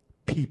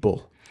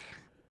people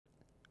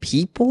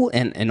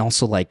and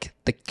also like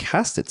the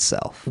cast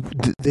itself.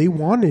 They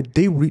wanted,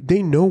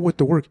 they know what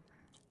the work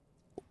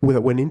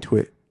that went into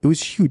it. It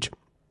was huge.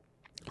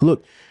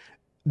 Look,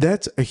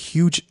 that's a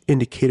huge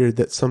indicator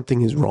that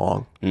something is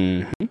wrong.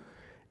 Mm-hmm.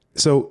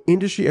 So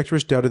industry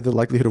experts doubted the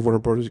likelihood of Warner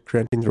Bros.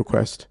 Granting the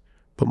request,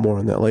 but more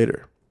on that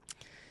later.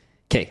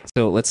 Okay,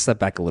 so let's step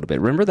back a little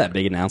bit. Remember that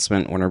big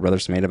announcement Warner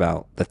Brothers made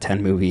about the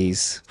 10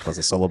 movies plus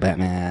a solo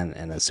Batman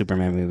and a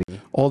Superman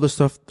movie? All the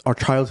stuff, our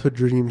childhood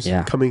dreams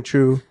coming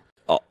true.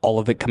 All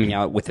of it coming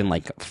out within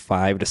like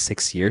 5 to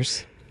 6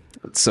 years.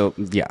 So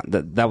yeah,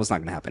 that was not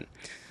going to happen.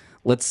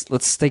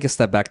 Let's take a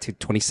step back to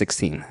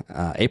 2016,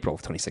 April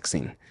of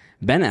 2016.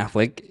 Ben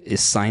Affleck is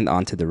signed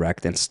on to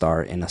direct and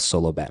star in a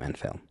solo Batman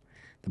film.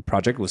 The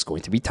project was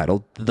going to be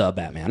titled The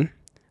Batman,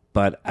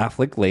 but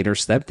Affleck later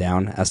stepped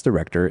down as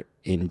director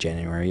in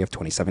January of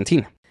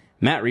 2017.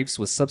 Matt Reeves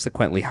was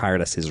subsequently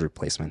hired as his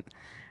replacement.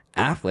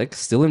 Affleck,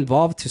 still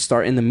involved to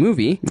star in the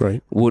movie,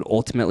 would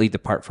ultimately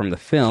depart from the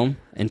film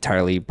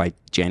entirely by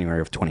January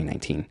of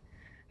 2019.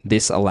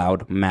 This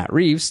allowed Matt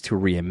Reeves to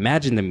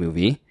reimagine the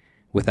movie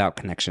without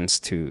connections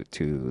to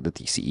the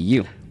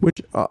DCEU.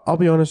 Which, I'll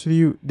be honest with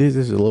you, this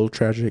is a little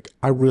tragic.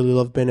 I really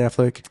love Ben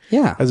Affleck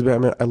as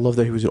Batman. I love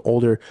that he was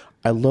older.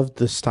 I love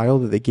the style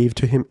that they gave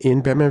to him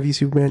in Batman v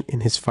Superman,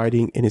 in his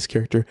fighting, in his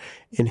character,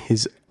 in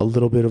his a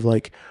little bit of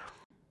like,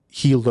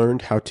 he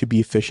learned how to be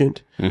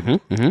efficient.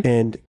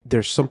 And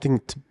there's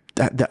something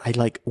that I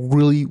like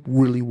really,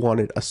 really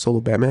wanted a solo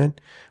Batman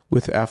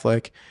with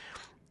Affleck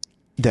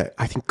that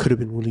I think could have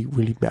been really,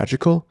 really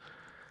magical.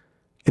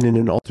 And in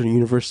an alternate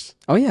universe.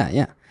 Oh,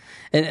 yeah.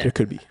 And there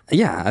could be.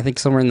 Yeah, I think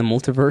somewhere in the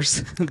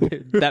multiverse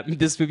that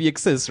this movie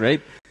exists,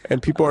 right?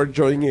 And people are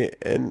enjoying it,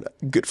 and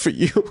good for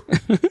you.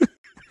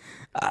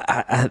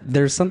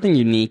 There's something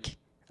unique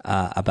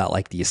about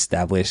like the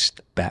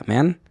established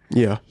Batman.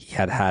 Yeah. He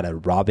had a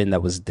Robin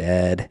that was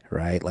dead,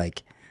 right?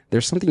 Like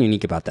there's something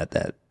unique about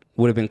that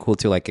would have been cool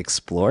to like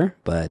explore.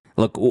 But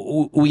look,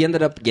 we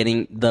ended up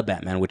getting The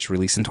Batman, which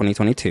released in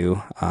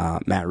 2022.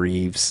 Matt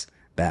Reeves,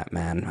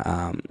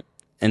 Batman.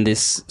 And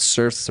this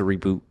serves as a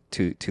reboot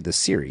to the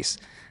series.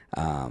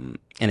 And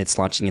it's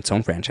launching its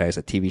own franchise,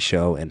 a TV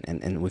show,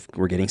 and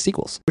we're getting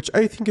sequels. Which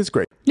I think is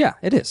great. Yeah,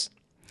 it is.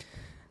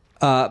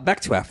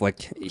 Back to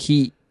Affleck.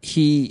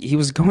 He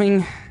was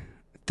going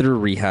through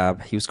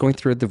rehab. He was going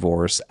through a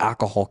divorce,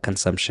 alcohol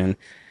consumption.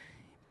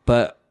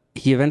 But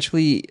he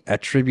eventually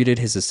attributed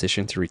his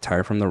decision to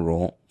retire from the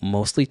role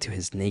mostly to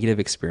his negative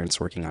experience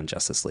working on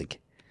Justice League.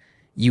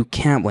 You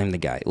can't blame the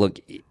guy. Look,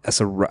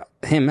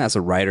 him as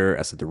a writer,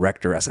 as a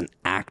director, as an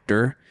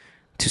actor,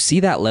 to see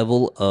that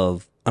level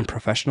of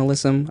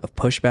unprofessionalism, of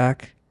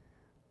pushback,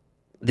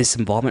 this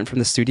involvement from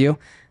the studio,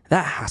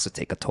 that has to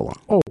take a toll on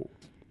him. Oh,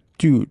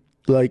 dude,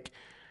 like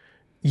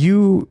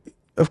you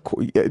of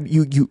course,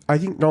 you. I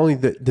think not only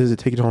that does it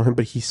take it on him,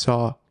 but he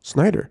saw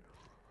Snyder.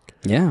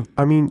 Yeah.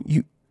 I mean,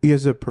 you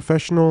as a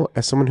professional,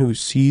 as someone who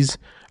sees.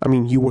 I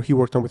mean, he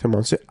worked on with him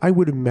on set. I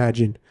would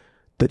imagine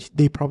that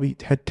they probably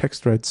had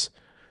text threads.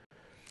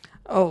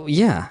 Oh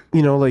yeah.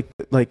 You know,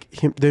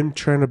 them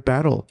trying to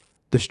battle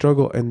the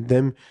struggle and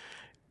them,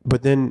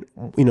 but then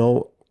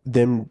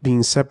them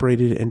being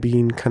separated and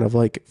being kind of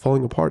like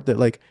falling apart. That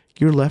like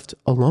you're left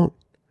alone.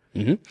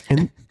 Mm-hmm.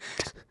 And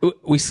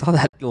we saw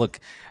that. Look,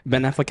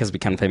 Ben Affleck has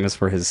become famous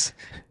for his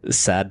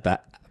sad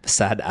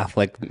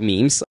Affleck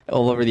memes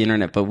all over the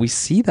internet, but we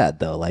see that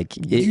though, like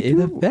it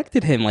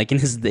affected him, like in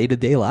his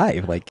day-to-day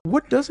life. Like,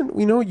 what doesn't,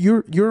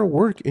 you're at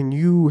work and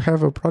you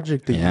have a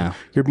project that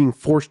you're being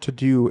forced to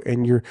do,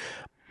 and you're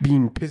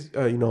being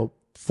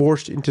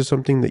forced into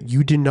something that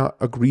you did not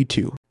agree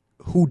to.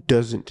 Who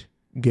doesn't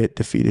get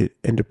defeated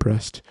and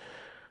depressed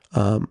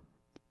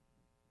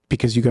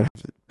because you got a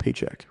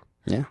paycheck?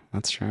 Yeah,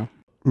 that's true.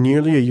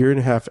 Nearly a year and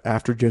a half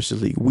after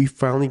Justice League, we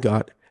finally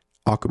got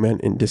Aquaman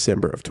in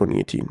December of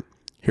 2018.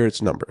 Here are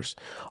its numbers.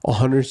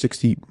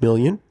 160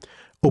 million.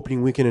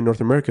 Opening weekend in North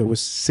America was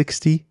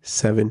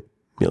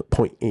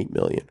 67.8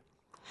 million.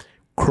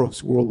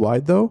 Gross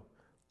worldwide, though,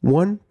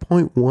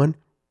 1.1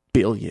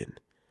 billion.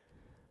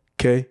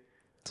 Okay?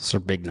 Those are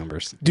big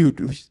numbers.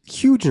 Dude,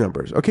 huge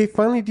numbers. Okay,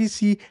 finally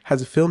DC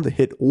has a film that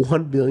hit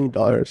 $1 billion.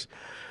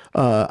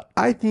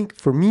 I think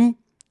for me,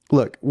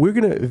 look, we're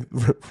gonna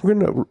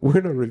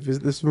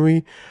revisit this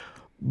movie,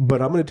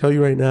 but I'm gonna tell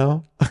you right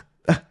now,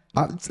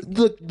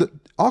 look, the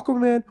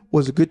Aquaman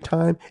was a good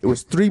time. It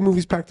was 3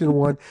 movies packed in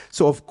one,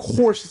 so of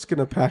course it's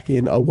gonna pack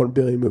in a $1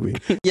 billion movie.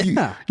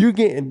 Yeah, you're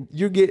getting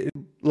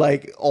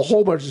like a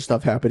whole bunch of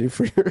stuff happening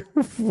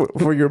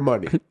for your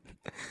money.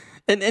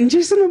 And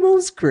Jason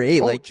Momoa's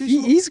great.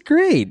 He's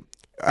great.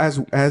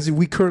 As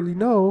we currently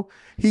know,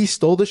 he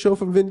stole the show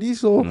from Vin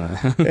Diesel,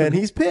 and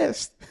he's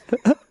pissed.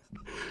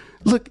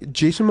 Look,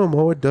 Jason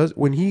Momoa does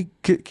when he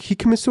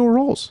commits to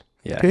roles.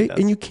 Yeah, okay,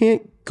 and you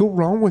can't go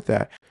wrong with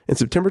that. In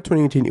September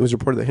 2018, it was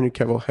reported that Henry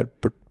Cavill had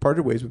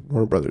parted ways with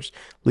Warner Brothers,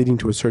 leading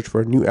to a search for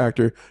a new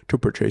actor to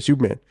portray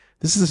Superman.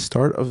 This is the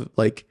start of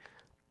like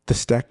the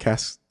stack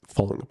cast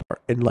falling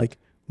apart and like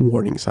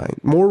warning sign,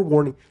 more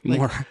warning.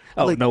 More.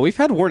 Oh no, we've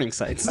had warning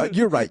signs.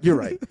 You're right.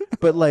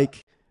 But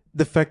like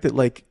the fact that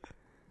like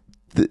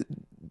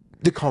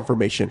the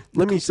confirmation.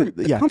 Let me say,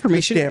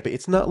 confirmation. The stamp.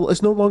 It's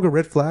no longer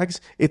red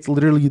flags. It's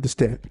literally the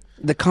stamp.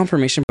 The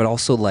confirmation, but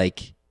also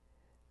like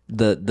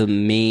the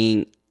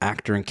main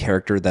actor and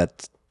character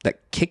that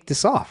kicked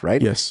this off,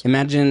 right? Yes.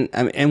 Imagine,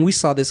 and we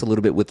saw this a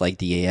little bit with like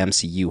the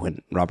MCU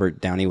when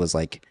Robert Downey was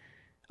like,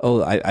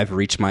 "Oh, I've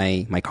reached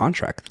my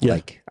contract. Yeah.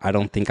 Like, I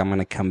don't think I'm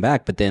gonna come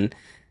back." But then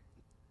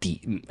the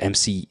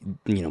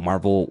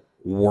Marvel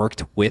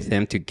worked with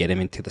him to get him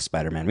into the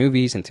Spider-Man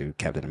movies, into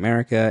Captain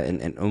America,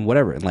 and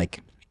whatever, and like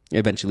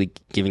eventually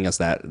giving us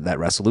that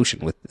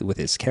resolution with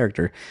his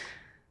character.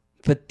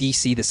 But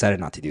DC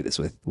decided not to do this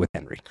with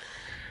Henry.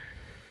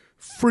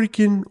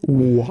 Freaking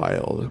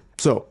wild.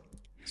 So,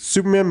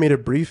 Superman made a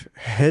brief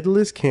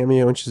headless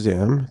cameo in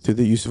Shazam through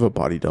the use of a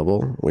body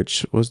double,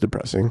 which was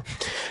depressing.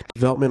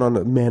 Development on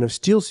the Man of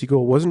Steel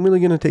sequel wasn't really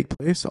going to take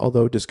place,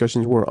 although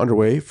discussions were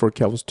underway for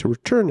Cavill to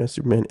return as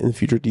Superman in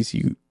future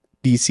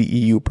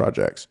DCEU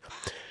projects.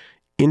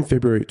 In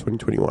February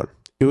 2021,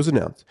 it was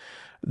announced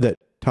that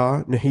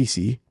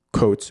Ta-Nehisi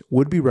Coates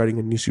would be writing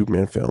a new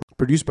Superman film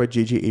produced by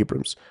J.J.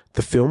 Abrams.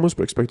 The film was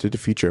expected to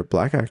feature a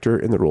black actor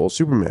in the role of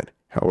Superman.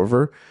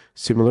 However,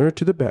 similar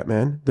to the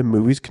Batman, the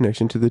movie's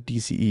connection to the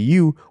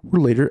DCEU were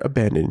later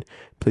abandoned,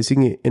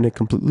 placing it in a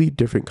completely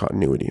different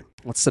continuity.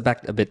 Let's step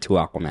back a bit to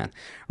Aquaman.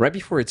 Right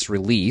before its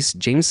release,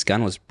 James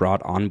Gunn was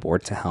brought on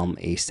board to helm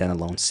a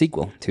standalone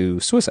sequel to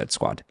Suicide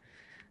Squad.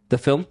 The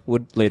film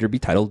would later be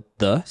titled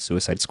The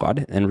Suicide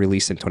Squad and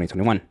released in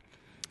 2021.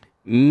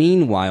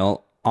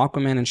 Meanwhile,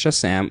 Aquaman and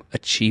Shazam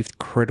achieved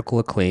critical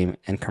acclaim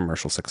and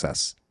commercial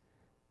success.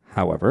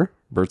 However,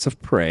 Birds of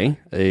Prey,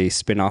 a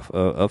spin-off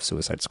of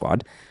Suicide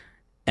Squad,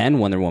 and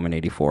Wonder Woman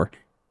 84,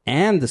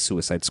 and the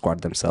Suicide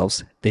Squad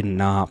themselves did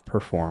not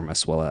perform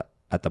as well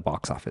at the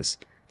box office.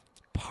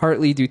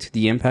 Partly due to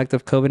the impact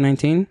of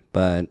COVID-19,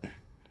 but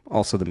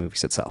also the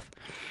movies itself.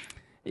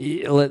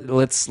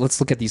 Let's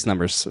look at these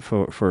numbers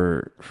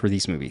for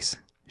these movies.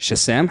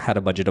 Shazam had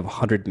a budget of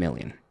 $100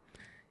 million.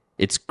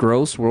 Its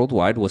gross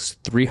worldwide was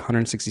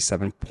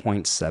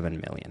 $367.7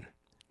 million.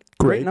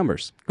 Great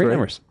numbers. Great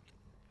numbers.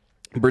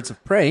 Birds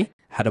of Prey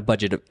had a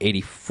budget of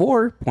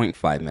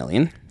 $84.5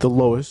 million. The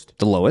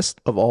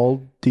lowest of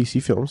all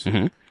DC films.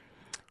 Mm-hmm.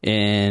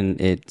 And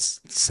it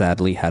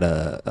sadly had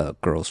a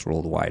gross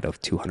worldwide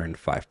of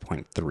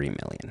 $205.3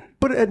 million.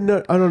 But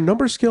on a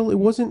number scale, it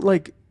wasn't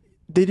like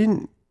they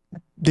didn't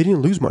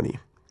lose money.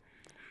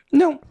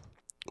 No.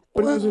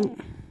 But it wasn't.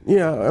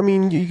 Yeah, I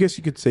mean, I guess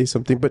you could say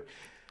something, but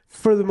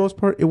for the most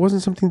part, it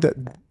wasn't something that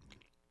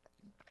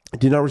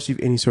did not receive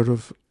any sort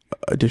of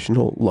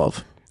additional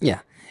love. Yeah.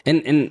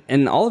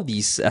 And all of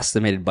these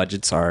estimated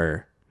budgets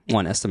are,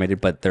 estimated,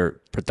 but they're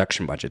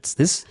production budgets.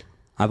 This,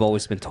 I've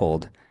always been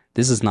told,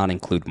 this does not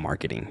include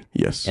marketing.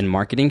 Yes. And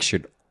marketing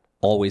should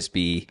always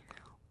be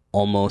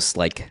almost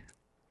like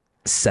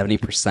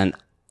 70%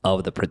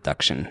 of the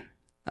production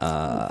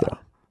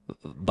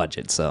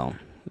budget. So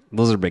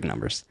those are big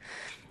numbers.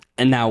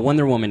 And now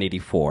Wonder Woman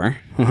 84,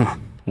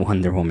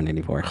 Wonder Woman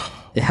 84,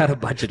 it had a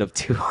budget of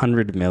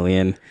 $200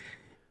 million.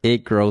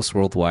 It grossed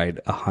worldwide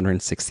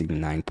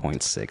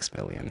 $169.6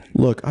 million.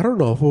 Look, I don't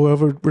know if we'll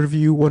ever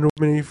review Wonder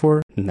Woman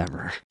 84.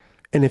 Never.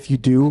 And if you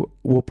do,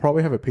 we'll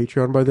probably have a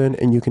Patreon by then,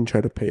 and you can try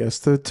to pay us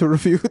to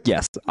review it.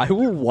 Yes, I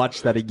will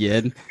watch that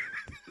again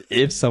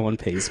if someone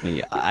pays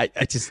me.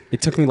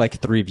 It took me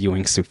like 3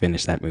 viewings to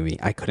finish that movie.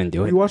 I couldn't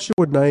do it. We watched it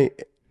one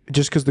night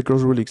just because the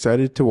girls were really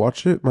excited to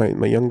watch it,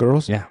 my young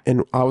girls. Yeah.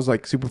 And I was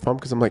like super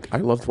pumped because I'm like, I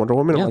loved Wonder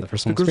Woman. Yeah, I'm the like,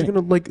 first the one's girls are great.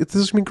 going to like, this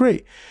is going to be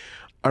great.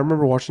 I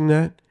remember watching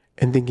that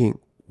and thinking,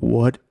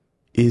 what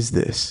is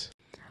this?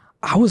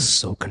 I was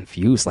so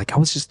confused. Like I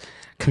was just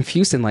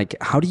confused and like,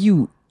 how do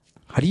you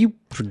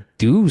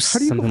produce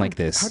something like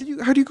this? How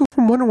do you go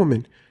from Wonder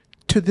Woman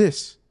to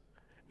this?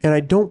 And I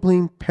don't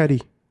blame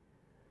Patty.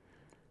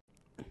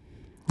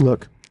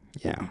 Look,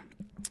 Yeah.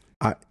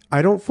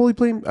 I don't fully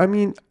blame. I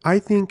mean, I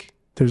think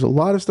there's a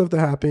lot of stuff that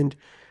happened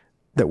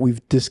that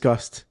we've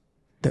discussed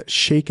that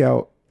shake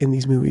out in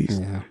these movies.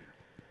 Yeah.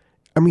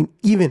 I mean,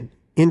 even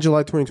in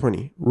July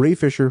 2020, Ray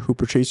Fisher, who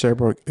portrayed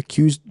Cyborg,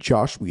 accused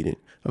Josh Whedon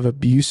of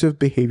abusive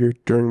behavior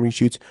during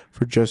reshoots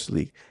for Justice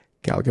League.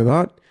 Gal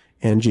Gadot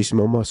and Jason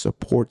Momoa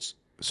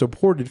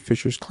supported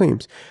Fisher's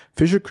claims.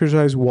 Fisher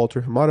criticized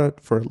Walter Hamada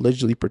for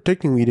allegedly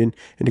protecting Whedon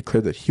and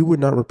declared that he would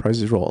not reprise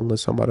his role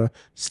unless Hamada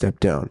stepped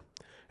down.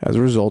 As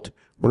a result,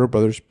 Warner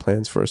Brothers'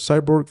 plans for a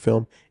Cyborg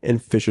film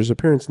and Fisher's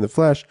appearance in The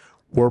Flash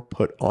were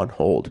put on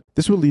hold.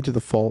 This would lead to the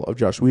fall of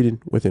Josh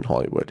Whedon within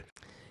Hollywood.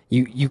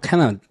 You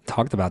kind of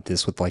talked about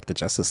this with like the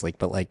Justice League,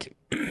 but like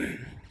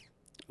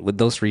with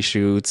those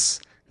reshoots,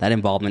 that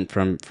involvement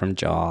from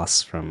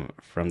Joss from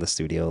the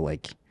studio,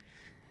 like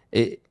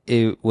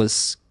it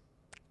was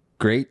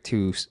great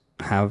to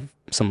have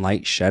some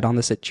light shed on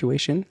the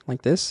situation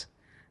like this.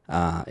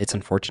 It's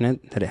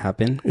unfortunate that it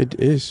happened. It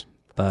is.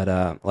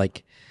 But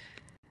like,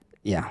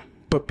 yeah.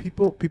 But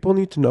people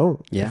need to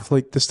know. Yeah. If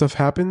like this stuff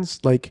happens,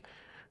 like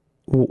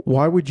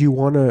why would you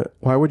wanna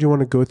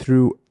go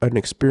through an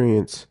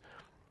experience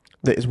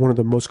that is one of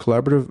the most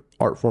collaborative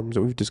art forms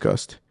that we've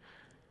discussed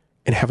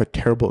and have a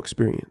terrible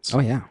experience? Oh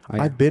yeah.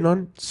 I've been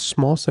on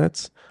small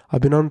sets.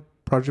 I've been on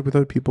project with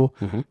other people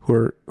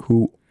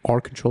who are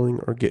controlling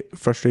or get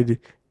frustrated.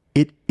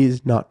 It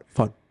is not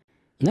fun.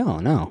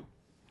 No.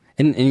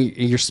 And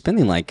you're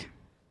spending like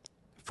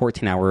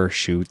 14-hour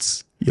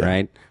shoots,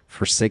 right?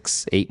 For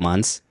 6-8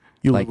 months.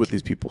 You like, live with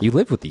these people. You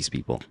live with these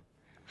people.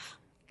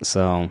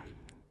 So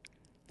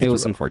it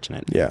was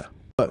unfortunate. Yeah.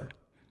 But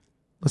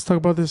let's talk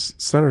about this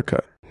Snyder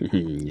Cut.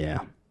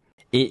 Yeah.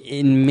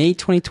 In May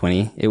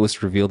 2020, it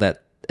was revealed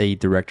that a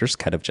director's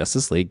cut of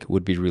Justice League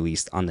would be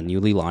released on the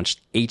newly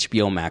launched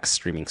HBO Max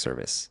streaming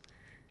service.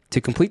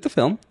 To complete the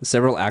film,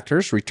 several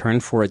actors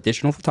returned for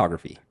additional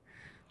photography.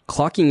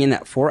 Clocking in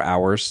at 4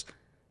 hours,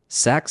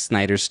 Zack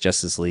Snyder's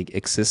Justice League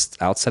exists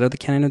outside of the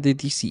canon of the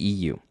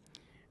DCEU.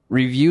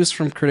 Reviews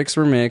from critics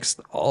were mixed,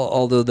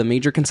 although the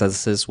major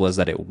consensus was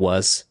that it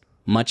was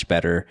much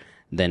better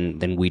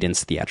than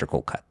Whedon's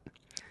theatrical cut.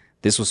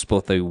 This was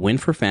both a win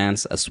for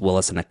fans as well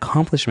as an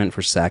accomplishment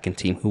for Zack and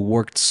team who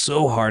worked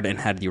so hard and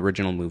had the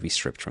original movie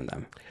stripped from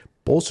them.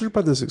 Bolstered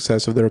by the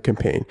success of their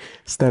campaign,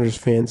 Snyder's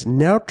fans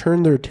now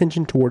turn their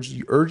attention towards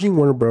urging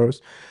Warner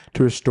Bros.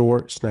 To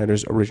restore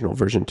Snyder's original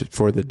version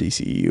for the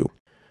DCEU.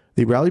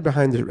 They rallied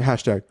behind the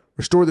hashtag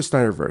Restore the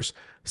Snyderverse.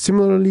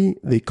 Similarly,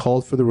 they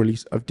called for the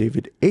release of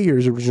David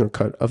Ayer's original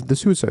cut of The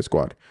Suicide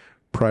Squad,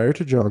 prior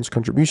to John's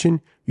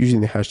contribution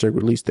using the hashtag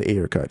Release the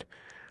Ayer Cut.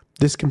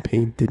 This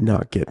campaign did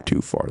not get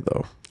too far,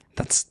 though.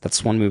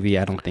 That's one movie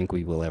I don't think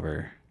we will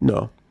ever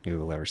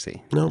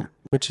see. No,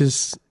 which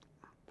is,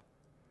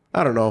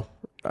 I don't know.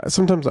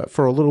 Sometimes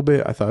for a little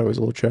bit, I thought it was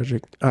a little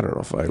tragic. I don't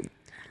know if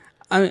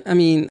I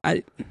mean,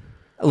 I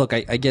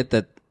get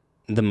that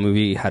the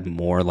movie had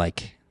more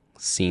like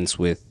scenes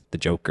with the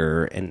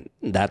Joker, and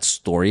that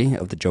story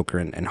of the Joker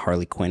and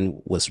Harley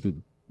Quinn was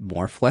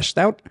more fleshed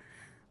out.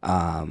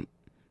 But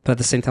at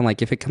the same time,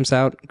 like if it comes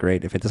out,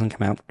 great. If it doesn't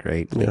come out,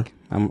 great.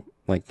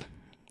 Like,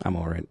 I'm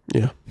over it.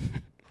 Yeah.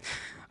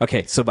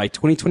 Okay, so by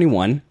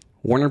 2021,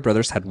 Warner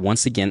Brothers had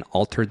once again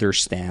altered their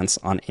stance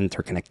on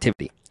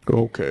interconnectivity.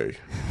 Okay.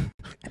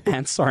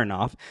 Ant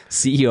Sarnoff,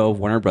 CEO of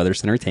Warner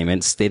Brothers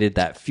Entertainment, stated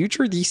that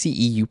future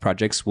DCEU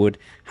projects would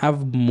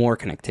have more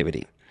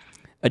connectivity.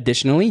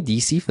 Additionally,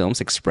 DC Films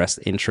expressed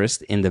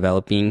interest in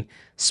developing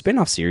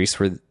spin-off series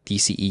for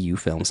DCEU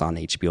films on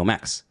HBO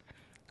Max.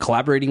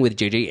 Collaborating with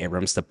J.J.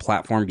 Abrams, the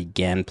platform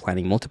began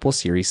planning multiple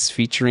series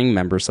featuring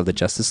members of the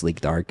Justice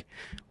League Dark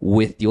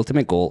with the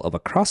ultimate goal of a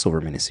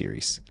crossover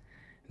miniseries.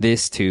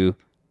 This, too,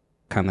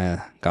 kind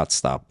of got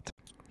stopped.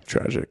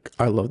 Tragic.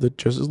 I love the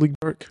Justice League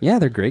Dark. Yeah,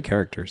 they're great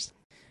characters.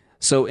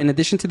 So, in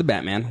addition to the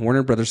Batman,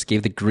 Warner Brothers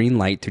gave the green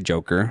light to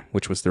Joker,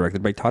 which was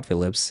directed by Todd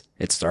Phillips.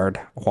 It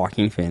starred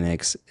Joaquin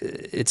Phoenix.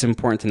 It's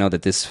important to know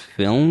that this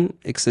film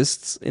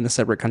exists in a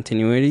separate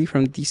continuity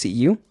from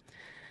DCEU.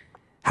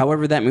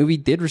 However, that movie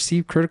did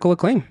receive critical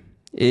acclaim.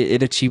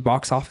 It achieved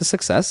box office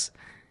success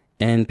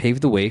and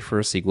paved the way for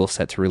a sequel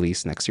set to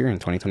release next year in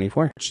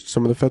 2024.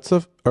 Some of the Fett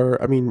stuff,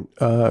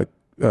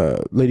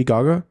 Lady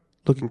Gaga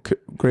looking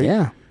great.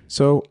 Yeah.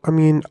 So, I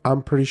mean,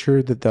 I'm pretty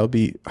sure that they'll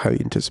be highly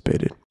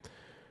anticipated.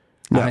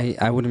 No.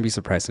 I wouldn't be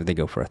surprised if they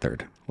go for a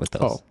third with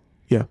those. Oh,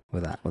 yeah.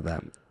 With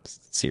that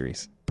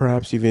series.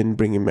 Perhaps even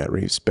bringing Matt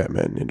Reeves'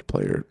 Batman into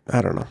play. Or,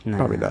 I don't know.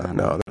 Probably not.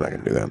 No, they're not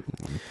going to do that.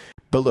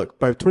 But look,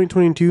 by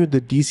 2022, the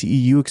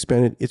DCEU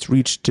expanded its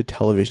reach to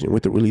television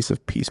with the release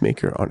of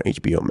Peacemaker on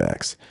HBO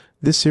Max.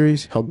 This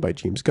series, held by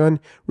James Gunn,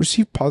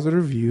 received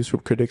positive reviews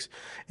from critics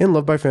and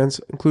loved by fans,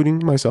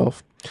 including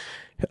myself.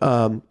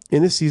 In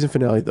this season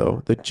finale,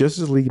 though, the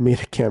Justice League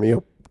made a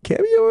cameo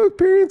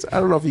appearance? I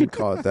don't know if you can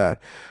call it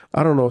that.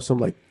 I don't know, some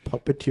like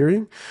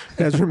puppeteering.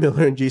 Ezra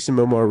Miller and Jason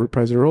Momoa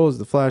reprised their roles as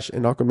The Flash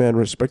and Aquaman,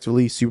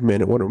 respectively.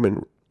 Superman and Wonder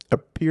Woman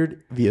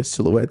appeared via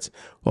silhouettes,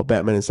 while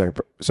Batman and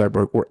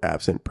Cyborg were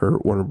absent per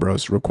Warner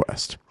Bros.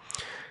 Request.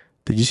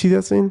 Did you see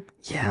that scene?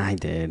 Yeah, I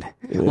did.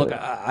 Yeah. Look,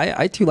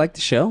 I too like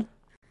the show,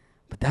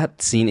 but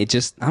that scene, I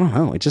don't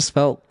know, it just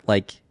felt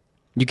like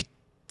you could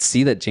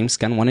see that James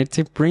Gunn wanted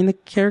to bring the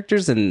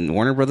characters, and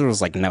Warner Brothers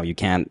was like, no, we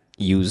can't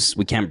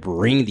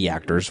bring the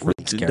actors for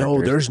these characters.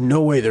 No, there's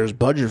no way there's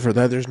budget for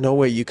that. There's no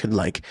way you could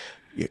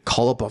you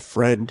call up a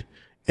friend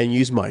and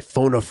use my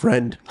phone a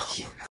friend.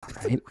 Yeah,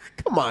 right?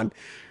 Come on.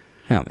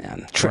 Oh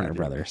man, Warner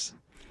Brothers.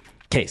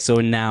 Okay, so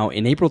now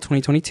in April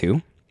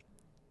 2022,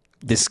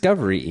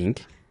 Discovery Inc.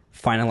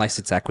 finalized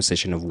its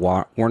acquisition of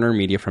Warner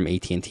Media from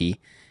AT&T,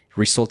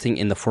 resulting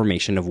in the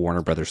formation of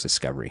Warner Brothers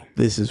Discovery.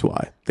 This is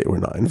why they were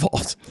not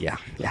involved. Yeah.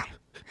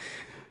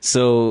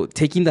 So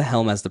taking the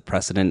helm as the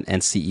president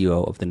and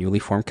CEO of the newly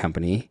formed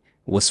company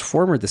was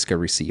former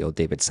Discovery CEO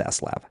David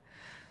Zaslav.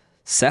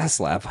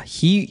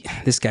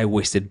 This guy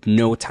wasted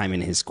no time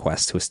in his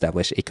quest to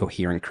establish a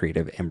coherent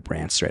creative and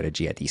brand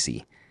strategy at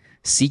DC,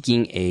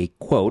 seeking a,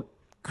 quote,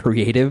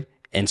 creative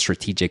and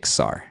strategic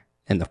czar,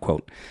 end of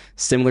quote,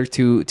 similar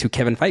to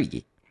Kevin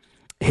Feige.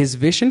 His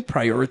vision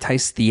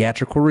prioritized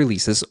theatrical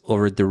releases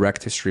over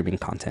direct-to-streaming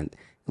content,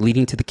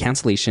 leading to the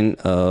cancellation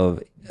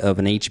of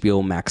an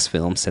HBO Max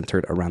film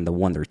centered around the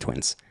Wonder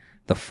Twins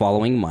the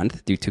following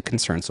month due to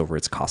concerns over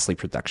its costly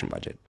production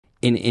budget.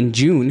 In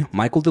June,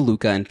 Michael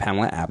DeLuca and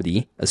Pamela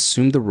Abdy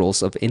assumed the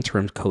roles of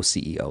interim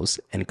co-CEOs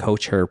and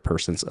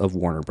co-chairpersons of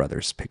Warner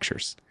Brothers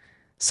Pictures,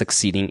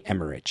 succeeding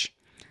Emmerich.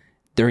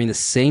 During the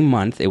same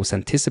month, it was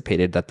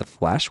anticipated that The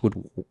Flash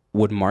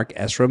would mark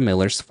Ezra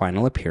Miller's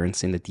final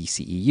appearance in the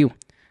DCEU,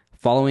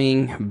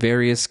 following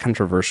various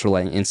controversial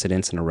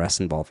incidents and arrests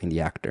involving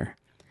the actor.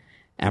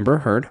 Amber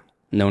Heard,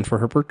 known for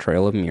her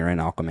portrayal of Mira in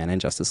Aquaman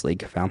and Justice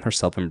League, found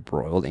herself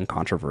embroiled in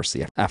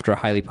controversy after a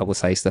highly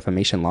publicized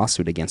defamation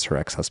lawsuit against her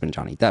ex-husband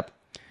Johnny Depp,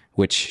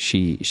 which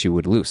she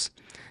would lose.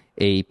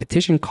 A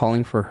petition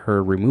calling for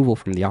her removal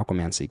from the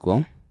Aquaman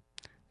sequel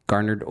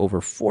garnered over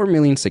 4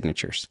 million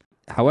signatures.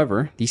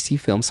 However, DC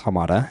Films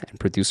Hamada and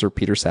producer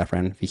Peter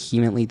Safran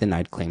vehemently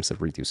denied claims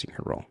of reducing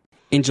her role.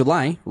 In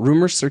July,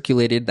 rumors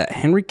circulated that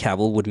Henry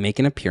Cavill would make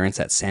an appearance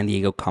at San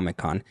Diego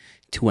Comic-Con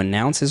to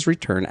announce his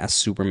return as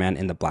Superman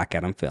in the Black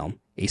Adam film,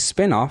 a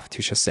spin-off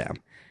to Shazam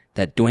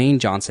that Dwayne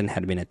Johnson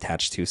had been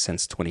attached to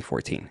since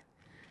 2014.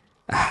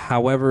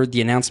 However,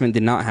 the announcement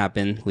did not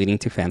happen, leading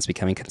to fans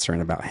becoming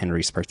concerned about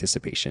Henry's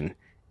participation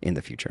in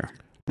the future.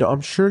 Now,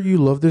 I'm sure you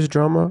love this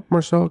drama,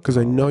 Marcel, because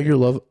I know your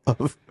love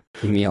of...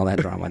 Give me all that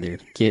drama,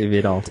 dude. Give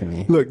it all to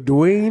me. Look,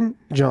 Dwayne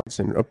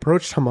Johnson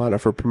approached Hamada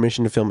for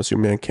permission to film a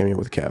Superman cameo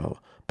with Cavill,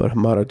 but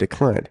Hamada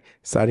declined,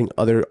 citing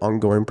other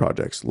ongoing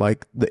projects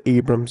like the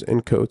Abrams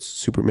and Coates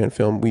Superman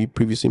film we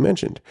previously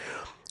mentioned.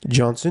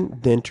 Johnson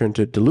then turned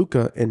to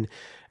DeLuca and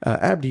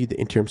Abdi, the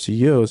interim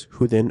CEOs,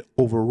 who then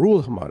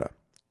overruled Hamada,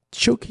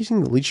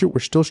 showcasing the leadership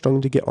were still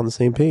struggling to get on the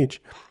same page.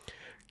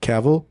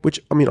 Cavill, which,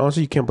 I mean,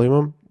 honestly, you can't blame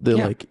him.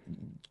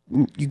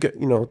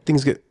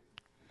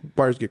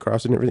 Wires get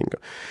crossed and everything.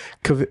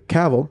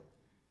 Cavill,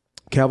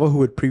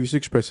 who had previously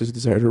expressed his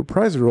desire to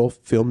reprise the role,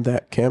 filmed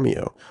that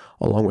cameo,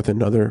 along with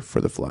another for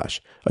The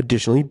Flash.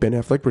 Additionally, Ben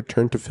Affleck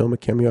returned to film a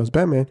cameo as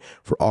Batman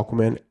for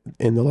Aquaman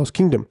in the Lost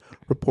Kingdom,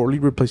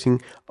 reportedly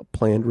replacing a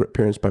planned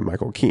appearance by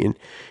Michael Keaton.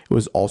 It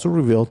was also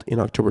revealed in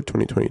October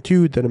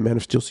 2022 that a Man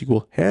of Steel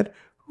sequel had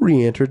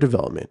re-entered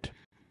development.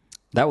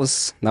 That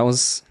was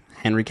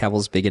Henry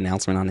Cavill's big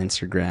announcement on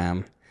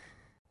Instagram.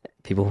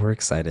 People were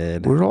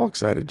excited. We're all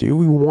excited, dude.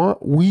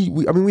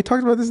 We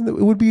talked about this, and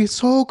it would be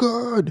so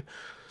good.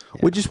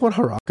 Yeah. We just want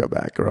Haraka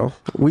back, girl.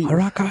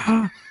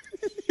 Haraka.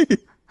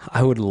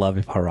 I would love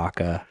if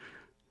Haraka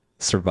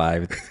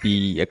survived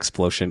the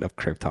explosion of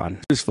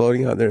Krypton. Just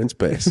floating out there in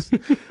space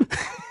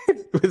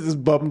with his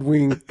bummed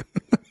wing.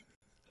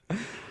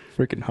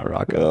 Freaking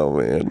Haraka. Oh,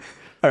 man.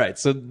 All right,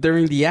 so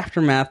during the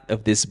aftermath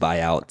of this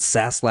buyout,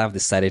 Zaslav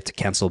decided to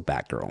cancel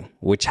Batgirl,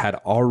 which had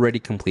already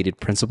completed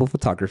principal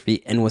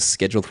photography and was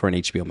scheduled for an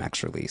HBO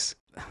Max release.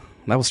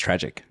 That was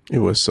tragic. It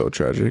was so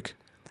tragic.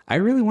 I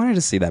really wanted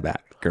to see that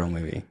Batgirl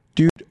movie.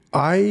 Dude,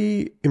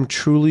 I am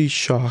truly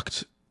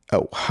shocked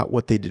at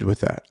what they did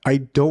with that. I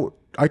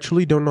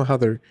truly don't know how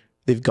they're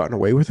they've gotten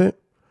away with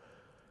it.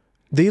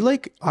 They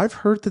like, I've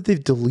heard that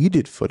they've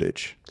deleted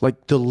footage, so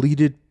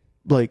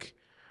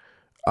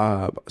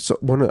I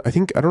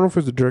think, I don't know if it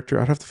was the director,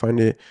 I'd have to find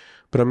it,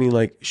 but I mean,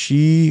 like,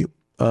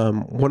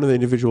 one of the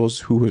individuals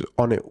who was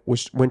on it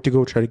went to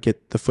go try to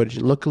get the footage.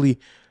 And luckily,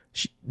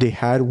 they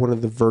had one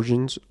of the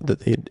versions that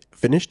they had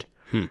finished.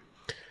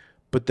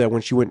 But then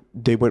when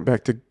they went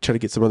back to try to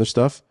get some other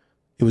stuff,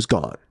 it was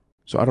gone.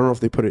 So I don't know if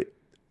they put it,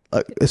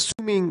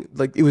 assuming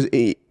like it was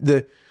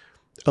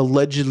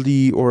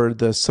allegedly, or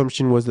the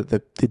assumption was that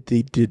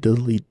they did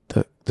delete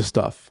the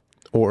stuff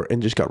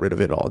and just got rid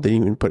of it all. They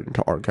didn't even put it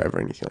into archive or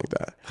anything like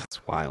that.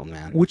 That's wild,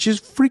 man. Which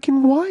is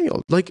freaking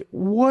wild. Like,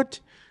 what?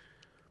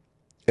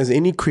 As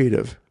any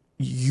creative,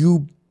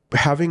 you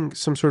having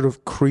some sort of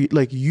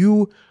like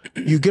you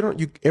get on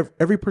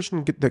every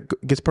person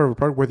that gets part of a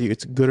product, whether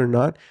it's good or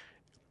not.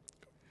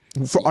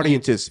 For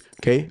audiences,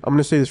 okay, I'm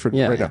gonna say this right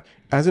now.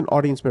 As an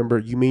audience member,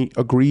 you may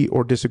agree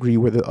or disagree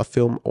whether a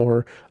film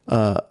or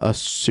a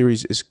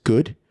series is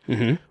good.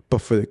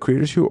 But for the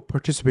creators who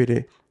participate in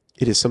it,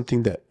 it is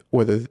something that,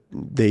 whether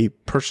they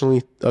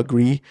personally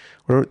agree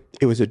or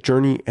it was a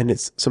journey, and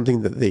it's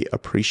something that they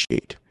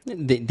appreciate.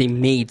 They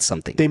made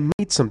something. They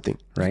made something,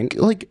 right?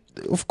 Like,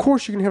 of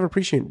course you're gonna have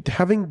appreciation.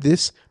 Having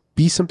this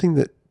be something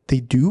that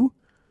they do.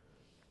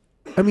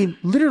 I mean,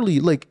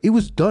 literally, like, it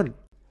was done.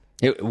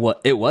 It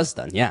was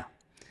done, yeah.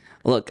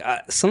 Look,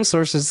 some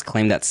sources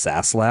claim that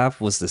Zaslav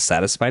was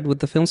dissatisfied with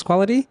the film's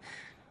quality,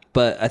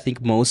 but I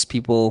think most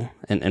people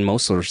and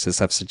most sources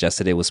have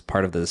suggested it was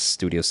part of the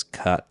studio's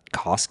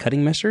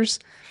cost-cutting measures.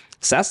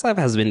 Zaslav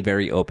has been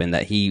very open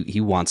that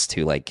he wants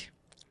to, like,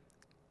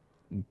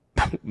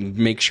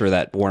 make sure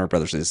that Warner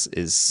Brothers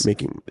is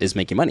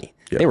making money.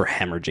 Yeah. They were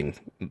hemorrhaging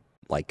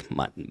like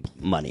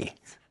money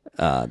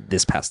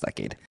this past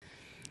decade.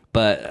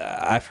 But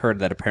I've heard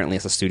that apparently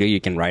as a studio, you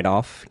can write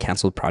off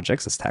canceled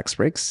projects as tax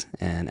breaks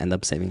and end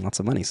up saving lots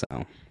of money. So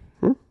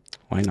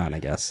why not, I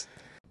guess.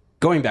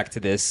 Going back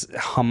to this,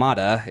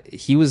 Hamada,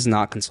 he was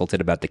not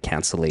consulted about the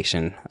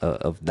cancellation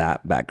of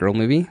that Batgirl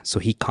movie. So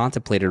he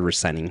contemplated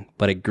resigning,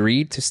 but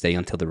agreed to stay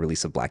until the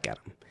release of Black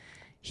Adam.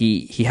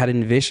 He had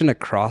envisioned a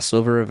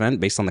crossover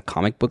event based on the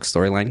comic book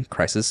storyline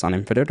Crisis on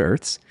Infinite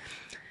Earths.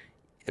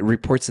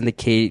 Reports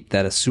indicate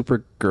that a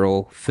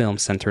Supergirl film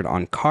centered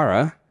on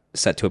Kara,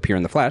 set to appear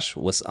in The Flash,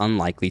 was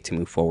unlikely to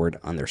move forward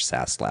under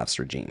Zaslav's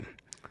regime.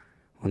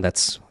 Well,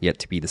 that's yet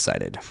to be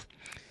decided.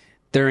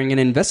 During an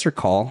investor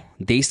call,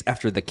 days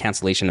after the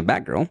cancellation of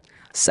Batgirl,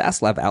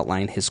 Zaslav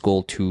outlined his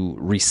goal to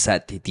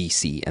reset the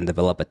DC and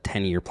develop a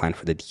 10-year plan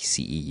for the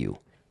DCEU,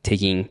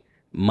 taking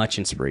much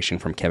inspiration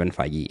from Kevin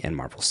Feige and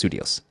Marvel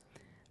Studios.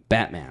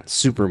 Batman,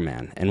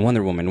 Superman, and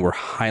Wonder Woman were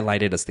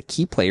highlighted as the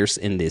key players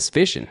in this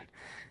vision.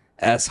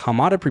 As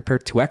Hamada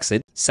prepared to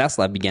exit,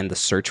 Zaslav began the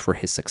search for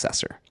his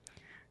successor.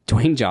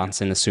 Dwayne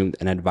Johnson assumed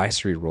an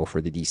advisory role for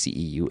the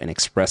DCEU and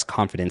expressed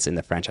confidence in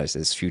the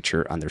franchise's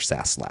future under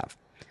Zaslav.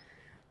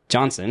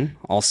 Johnson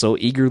also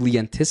eagerly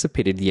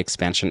anticipated the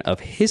expansion of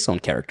his own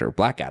character,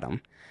 Black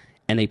Adam,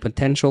 and a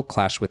potential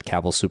clash with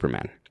Cavill's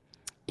Superman.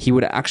 He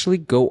would actually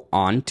go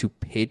on to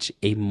pitch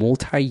a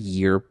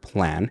multi-year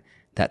plan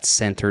that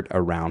centered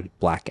around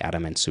Black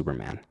Adam and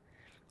Superman.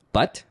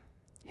 But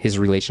his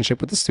relationship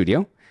with the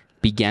studio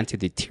began to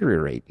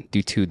deteriorate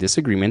due to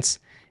disagreements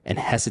and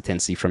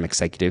hesitancy from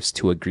executives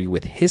to agree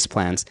with his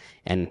plans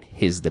and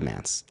his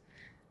demands.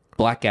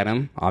 Black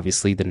Adam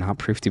obviously did not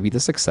prove to be the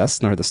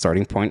success nor the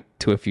starting point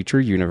to a future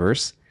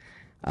universe.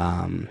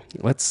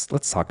 Let's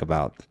talk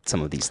about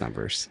some of these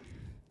numbers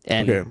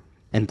and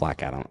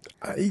Black Adam.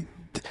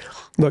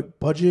 Look,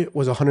 budget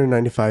was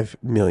 195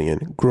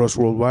 million. Gross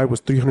worldwide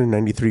was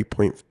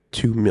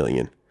 393.2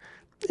 million.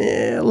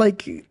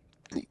 Like,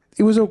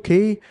 it was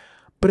okay,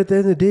 but at the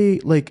end of the day,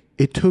 like,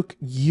 it took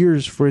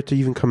years for it to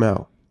even come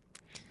out.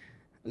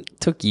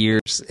 Took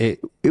years. He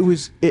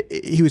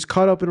was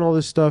caught up in all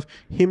this stuff.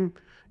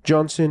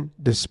 Johnson,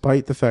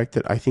 despite the fact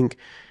that I think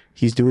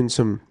he's doing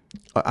some,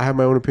 I have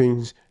my own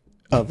opinions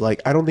of,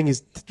 like, I don't think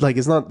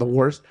it's not the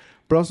worst,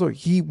 but also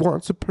he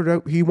wants to put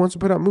out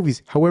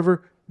movies.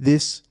 However,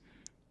 this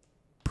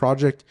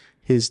project,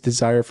 his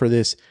desire for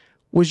this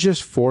was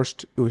just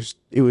forced. It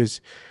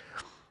was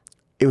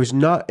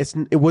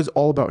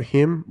all about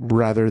him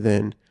rather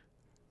than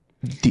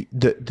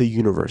the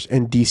universe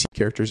and DC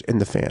characters and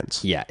the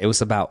fans. Yeah, it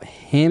was about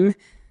him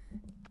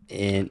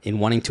in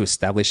wanting to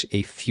establish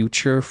a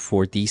future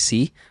for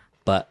DC,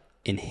 but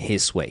in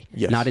his way,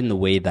 not in the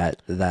way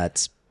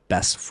that's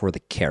best for the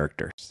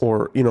characters,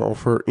 or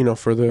for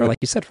the, or like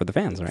you said, for the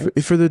fans,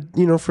 right? For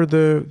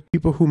the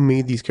people who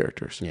made these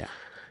characters. Yeah,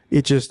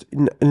 it just,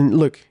 and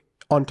look,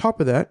 on top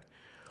of that,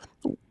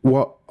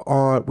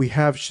 we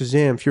have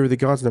Shazam: Fury of the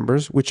Gods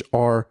numbers, which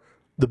are,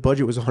 the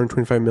budget was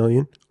 125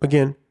 million.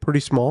 Again, pretty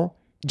small,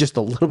 just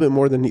a little bit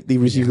more than they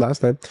received last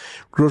time.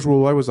 Gross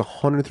worldwide was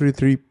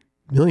 133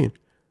 million.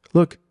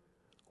 Look,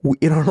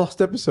 in our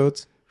lost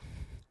episodes,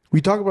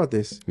 we talk about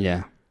this.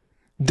 Yeah.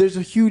 There's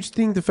a huge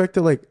thing, the fact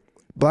that, like,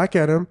 Black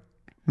Adam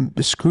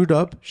screwed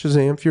up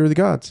Shazam: Fury of the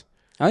Gods.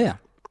 Oh, yeah.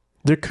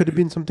 There could have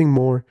been something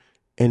more,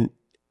 and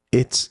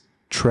it's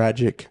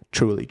tragic,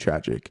 truly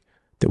tragic,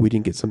 that we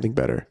didn't get something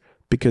better,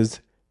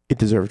 because it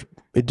deserved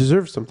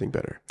something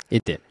better.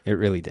 It did. It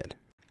really did.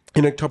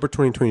 In October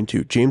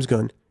 2022, James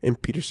Gunn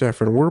and Peter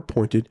Safran were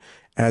appointed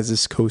as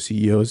the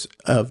co-CEOs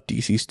of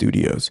DC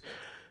Studios,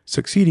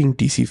 succeeding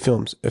DC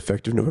Films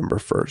effective November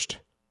 1st.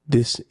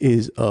 This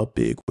is a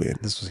big win.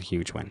 This was a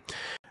huge win.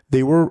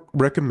 They were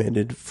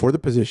recommended for the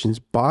positions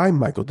by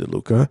Michael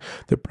DeLuca.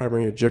 Their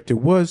primary objective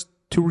was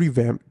to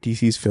revamp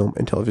DC's film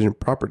and television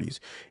properties,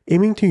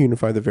 aiming to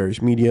unify the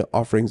various media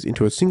offerings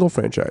into a single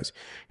franchise.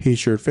 He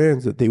assured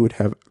fans that they would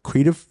have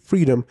creative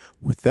freedom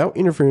without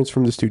interference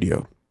from the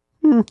studio.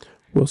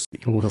 We'll see.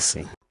 We'll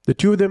see. The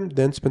two of them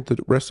then spent the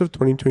rest of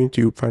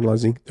 2022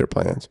 finalizing their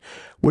plans,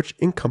 which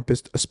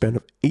encompassed a span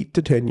of 8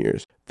 to 10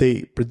 years.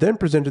 They then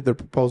presented their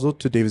proposal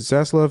to David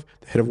Zaslav,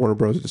 the head of Warner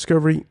Bros.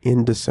 Discovery,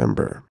 in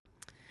December.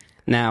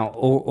 Now,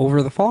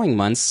 over the following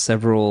months,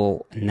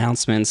 several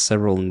announcements,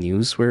 several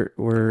news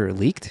were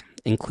leaked,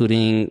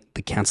 including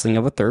the canceling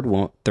of a third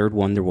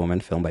Wonder Woman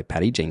film by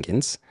Patty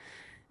Jenkins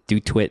due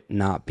to it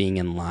not being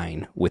in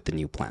line with the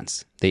new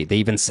plans. They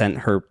even sent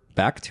her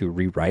back to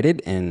rewrite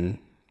it, and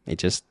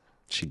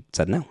she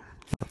said no.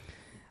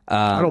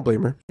 I don't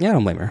blame her. Yeah, I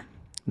don't blame her.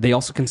 They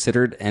also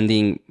considered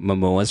ending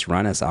Momoa's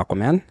run as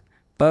Aquaman,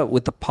 but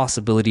with the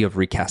possibility of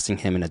recasting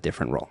him in a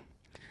different role.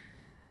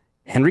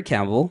 Henry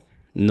Cavill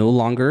no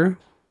longer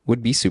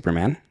would be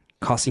Superman,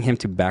 causing him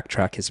to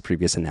backtrack his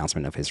previous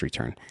announcement of his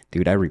return.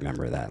 Dude, I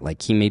remember that.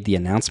 Like, he made the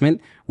announcement,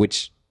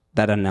 which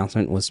that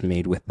announcement was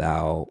made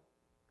without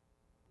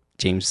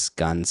James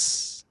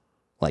Gunn's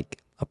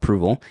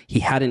approval.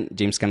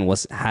 James Gunn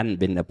hadn't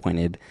been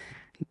appointed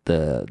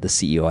the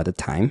CEO at the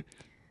time.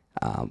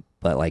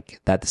 But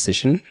that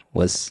decision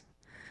was,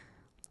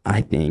 I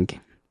think,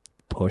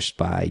 pushed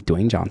by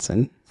Dwayne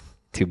Johnson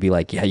to be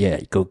like, yeah,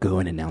 go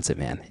and announce it,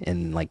 man.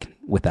 And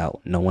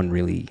without no one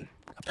really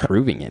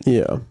approving it.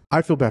 Yeah.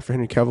 I feel bad for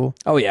Henry Cavill.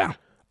 Oh yeah.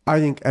 I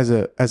think as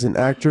an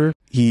actor,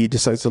 he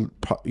decides to,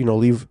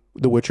 leave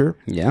The Witcher,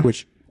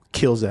 which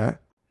kills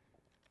that,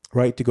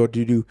 right? To go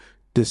to do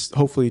this,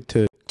 hopefully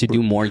to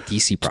do more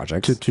DC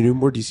projects. To do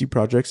more DC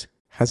projects.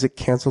 Has it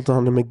canceled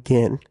on him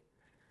again?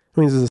 I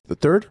mean, is this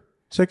the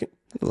second?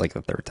 The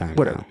third time.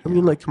 Whatever. Now. I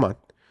mean, come on.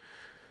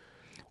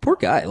 Poor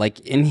guy.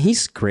 And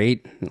he's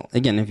great.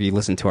 Again, if you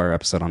listen to our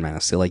episode on Man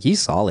of Steel, he's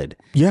solid.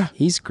 Yeah.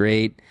 He's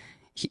great.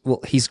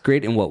 He's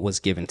great in what was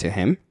given to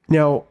him.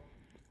 Now,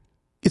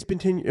 it's been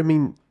 10 years. I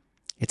mean,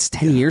 it's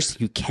 10 years.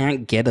 You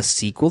can't get a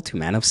sequel to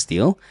Man of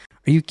Steel.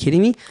 Are you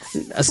kidding me?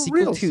 A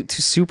sequel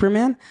to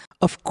Superman?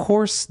 Of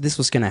course this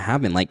was going to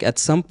happen. At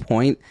some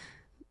point,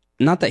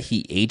 not that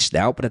he aged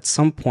out, but at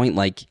some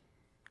point,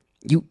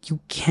 you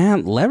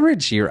can't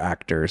leverage your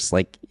actors.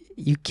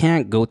 You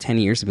can't go 10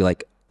 years and be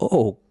like,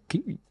 oh,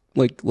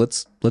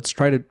 let's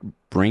try to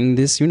bring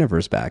this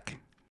universe back.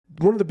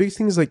 One of the big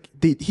things,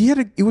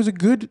 it was a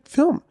good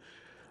film.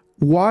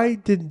 Why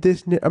did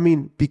this? I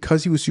mean,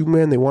 because he was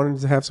Superman, they wanted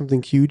to have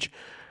something huge,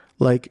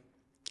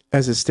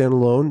 as a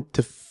standalone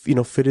to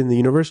fit in the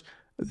universe.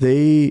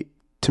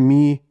 To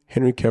me,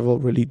 Henry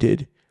Cavill really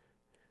did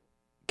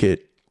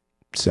get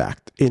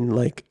sacked in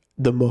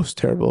the most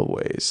terrible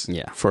ways.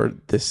 Yeah. For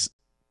this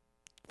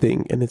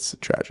thing, and it's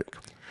tragic.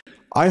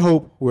 I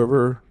hope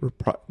whoever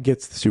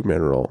gets the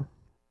Superman role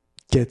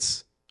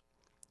does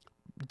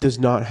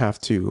not have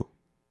to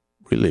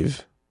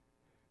relive.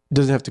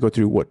 Doesn't have to go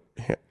through what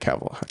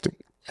Cavill had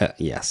to.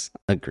 Yes,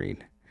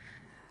 agreed.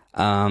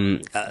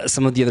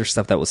 Some of the other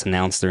stuff that was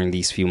announced during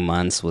these few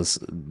months was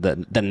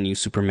that a new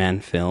Superman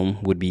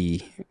film would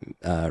be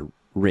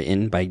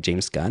written by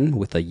James Gunn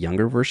with a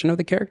younger version of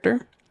the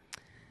character.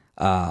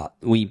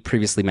 We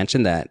previously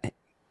mentioned that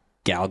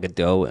Gal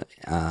Gadot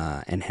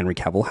and Henry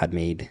Cavill had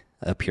made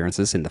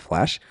appearances in The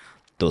Flash.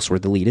 Those were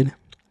deleted.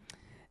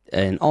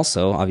 And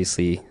also,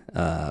 obviously,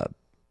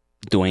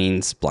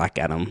 Dwayne's Black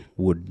Adam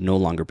would no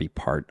longer be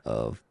part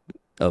of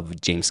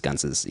James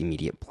Gunn's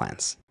immediate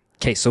plans.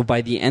 Okay, so by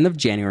the end of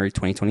January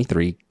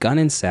 2023, Gunn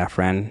and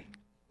Safran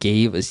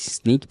gave a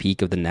sneak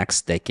peek of the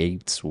next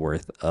decade's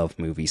worth of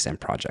movies and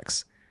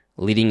projects,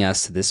 leading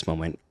us to this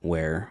moment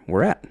where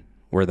we're at,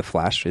 where The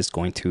Flash is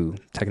going to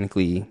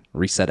technically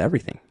reset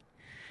everything.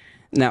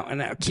 Now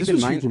keep in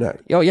mind.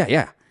 Oh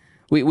yeah.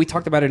 We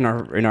talked about it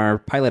in our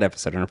pilot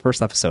episode, in our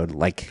first episode,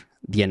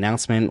 the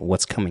announcement,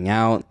 what's coming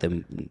out,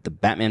 the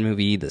Batman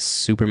movie, the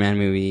Superman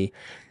movie.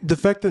 The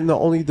fact that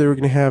not only they were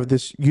going to have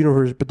this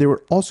universe, but they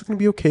were also going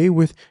to be okay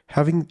with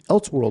having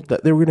Elseworld,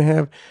 that they were going to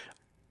have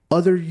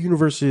other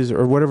universes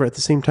or whatever at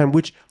the same time,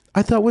 which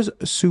I thought was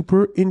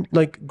super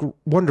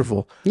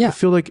wonderful. Yeah. I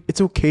feel like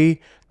it's okay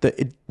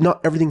that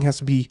not everything has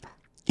to be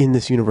in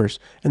this universe,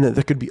 and that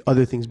there could be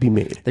other things be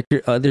made. There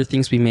could other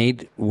things be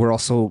made. We're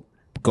also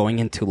going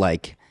into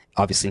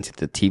obviously into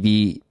the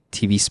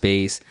TV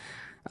space,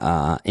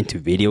 into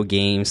video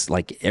games.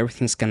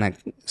 Everything's gonna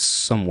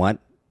somewhat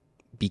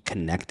be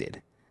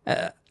connected.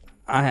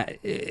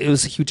 It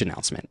was a huge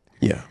announcement.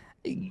 Yeah.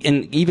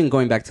 And even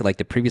going back to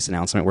the previous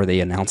announcement where they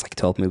announced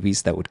 12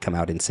 movies that would come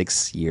out in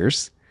 6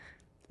 years,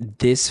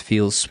 this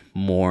feels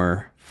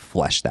more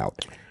fleshed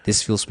out.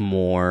 This feels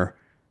more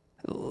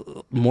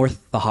more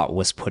thought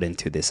was put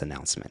into this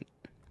announcement.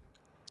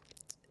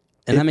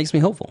 And that makes me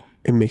hopeful.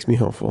 It makes me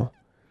hopeful.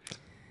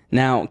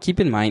 Now, keep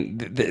in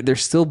mind,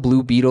 there's still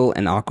Blue Beetle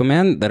and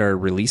Aquaman that are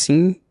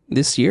releasing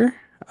this year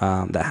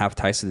that have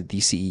ties to the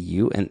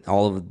DCEU. And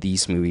all of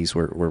these movies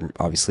were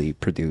obviously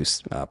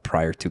produced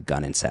prior to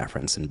Gunn and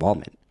Safran's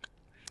involvement.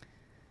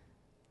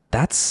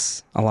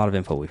 That's a lot of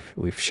info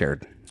we've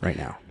shared right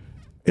now.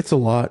 It's a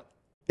lot.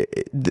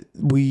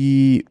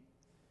 We've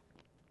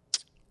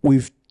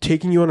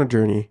taken you on a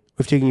journey.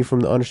 We've taken you from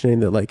the understanding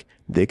that like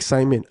the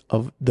excitement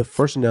of the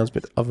first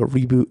announcement of a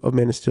reboot of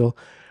Man of Steel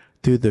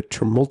through the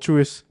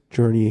tumultuous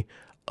journey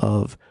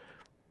of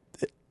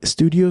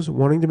studios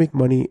wanting to make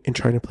money and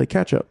trying to play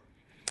catch up.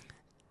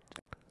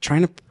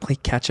 Trying to play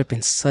catch up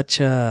in such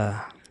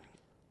a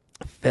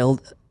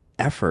failed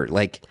effort.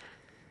 Like,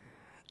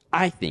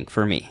 I think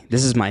for me,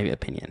 this is my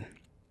opinion.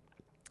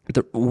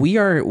 We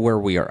are where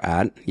we are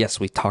at. Yes,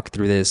 we talked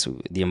through this,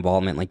 the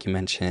involvement, like you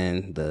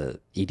mentioned, the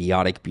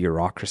idiotic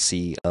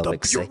bureaucracy of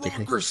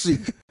executives.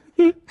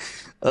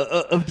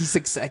 Of these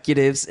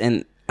executives.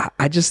 And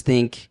I just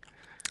think,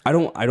 I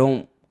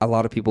don't, a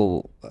lot of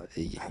people,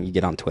 you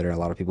get on Twitter, a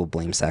lot of people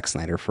blame Zack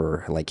Snyder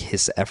for like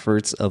his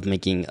efforts of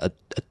making a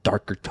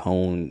darker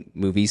tone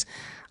movies.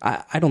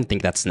 I don't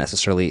think that's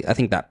necessarily, I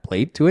think that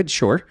played to it,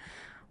 sure.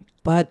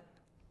 But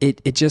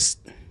it just,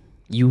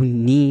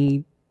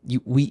 we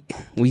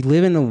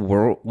live in a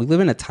world, we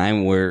live in a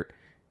time where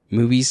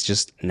movies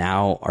just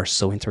now are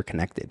so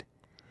interconnected.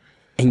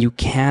 And you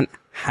can't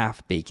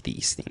half bake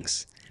these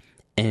things.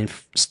 And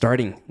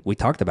we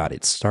talked about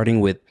it, starting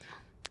with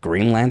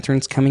Green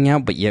Lanterns coming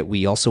out, but yet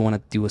we also want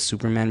to do a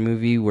Superman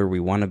movie where we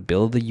want to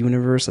build a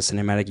universe, a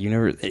cinematic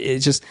universe.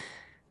 It's just,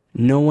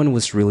 no one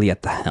was really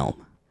at the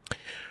helm.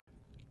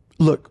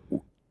 Look,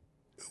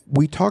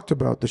 we talked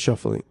about the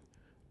shuffling,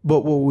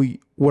 but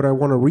what I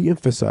want to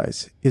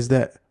reemphasize is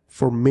that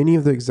for many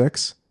of the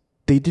execs,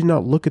 they did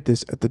not look at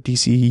this at the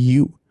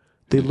DCEU.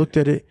 They looked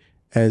at it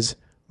as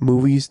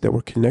movies that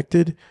were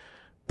connected,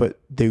 but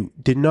they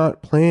did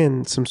not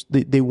plan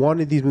they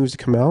wanted these movies to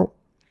come out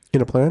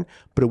in a plan,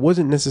 but it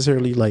wasn't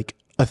necessarily like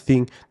a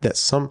thing that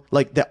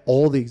that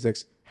all the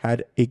execs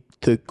had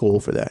the goal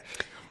for that.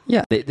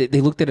 Yeah,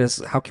 they looked at it as,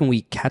 how can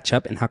we catch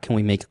up and how can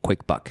we make a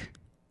quick buck,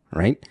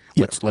 right?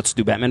 Yeah. Let's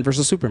do Batman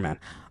versus Superman.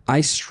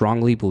 I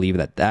strongly believe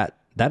that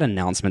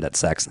announcement that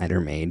Zack Snyder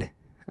made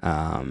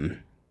at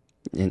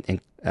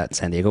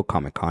San Diego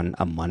Comic-Con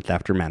a month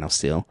after Man of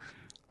Steel,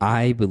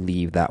 I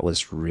believe that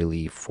was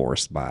really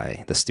forced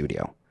by the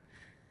studio.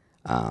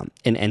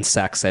 And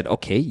Zack said,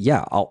 okay,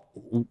 yeah,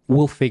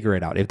 we'll figure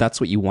it out. If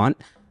that's what you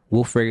want,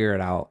 we'll figure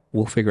it out.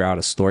 We'll figure out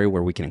a story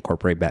where we can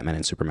incorporate Batman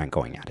and Superman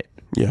going at it.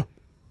 Yeah.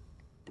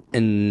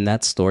 And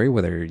that story,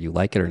 whether you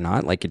like it or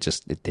not, like it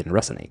didn't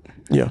resonate.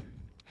 Yeah.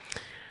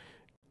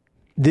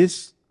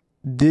 This,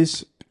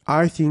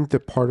 I think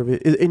that part of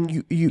it,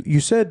 and you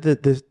said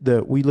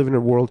that we live in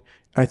a world,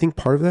 I think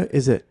part of that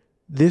is that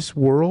this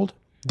world,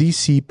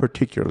 DC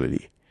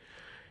particularly,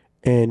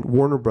 and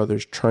Warner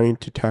Brothers trying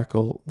to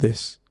tackle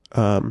this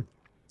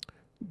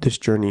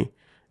journey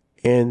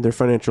and their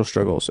financial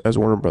struggles as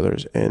Warner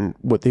Brothers and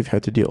what they've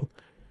had to deal,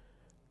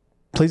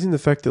 plays in the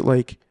fact that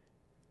like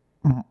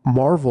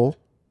Marvel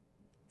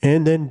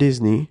and then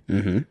Disney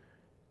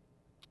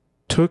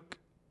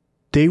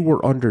they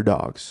were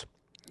underdogs.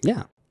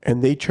 Yeah.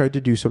 And they tried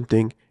to do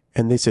something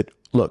and they said,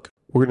 look,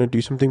 we're going to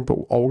do something, but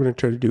all we're going to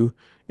try to do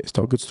is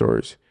tell good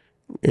stories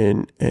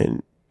and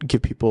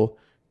give people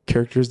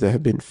characters that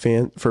have been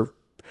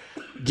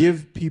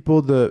give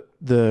people the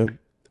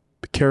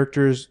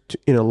characters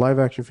in a live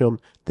action film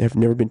that have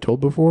never been told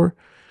before,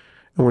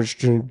 and we're just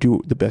trying to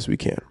do the best we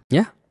can.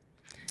 Yeah,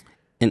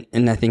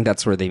 and I think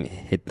that's where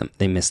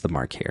they missed the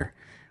mark here.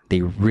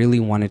 They really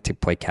wanted to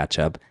play catch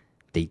up.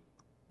 They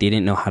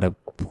didn't know how to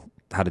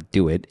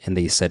do it, and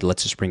they said,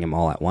 let's just bring them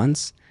all at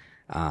once.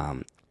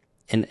 And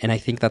I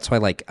think that's why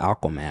like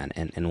Aquaman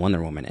and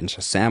Wonder Woman and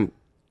Shazam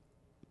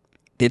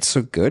did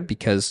so good,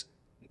 because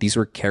these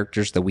were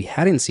characters that we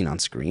hadn't seen on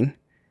screen,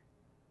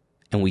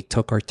 and we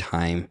took our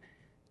time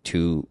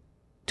to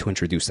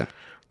introduce them,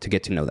 to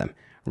get to know them,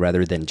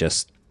 rather than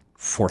just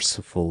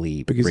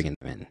forcefully bringing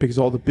them in. Because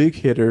all the big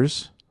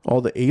hitters,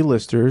 all the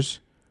A-listers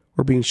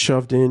were being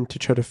shoved in to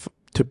try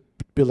to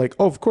be like,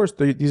 oh, of course,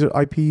 these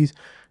are IPs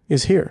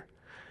is here.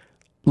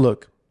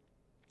 Look,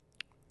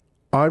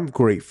 I'm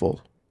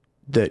grateful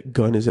that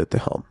Gunn is at the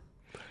helm.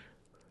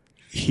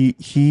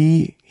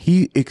 He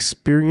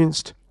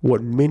experienced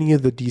what many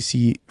of the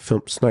DC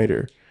film,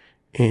 Snyder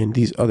and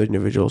these other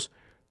individuals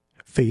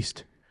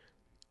faced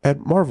at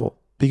Marvel,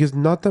 because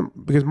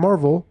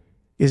Marvel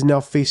is now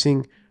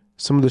facing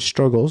some of the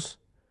struggles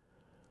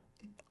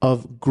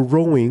of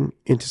growing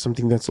into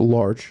something that's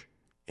large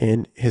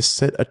and has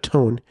set a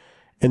tone,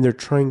 and they're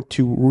trying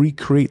to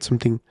recreate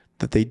something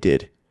that they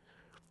did,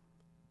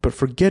 but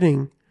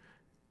forgetting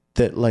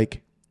that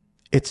like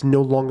it's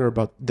no longer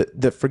about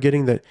that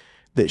forgetting that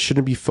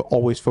shouldn't be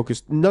always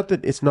focused. Not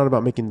that it's not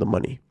about making the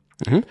money,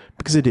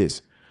 because it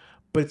is,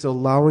 but it's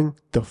allowing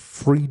the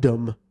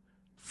freedom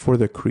for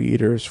the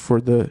creators,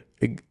 for the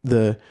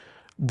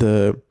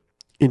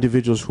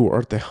individuals who are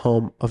at the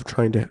helm of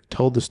trying to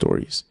tell the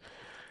stories,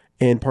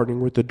 and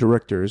partnering with the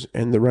directors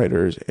and the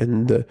writers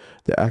and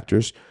the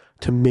actors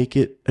to make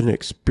it an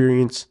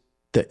experience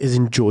that is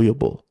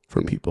enjoyable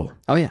for people.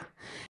 Oh yeah,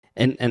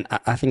 and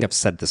I think I've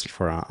said this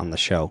before on the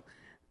show.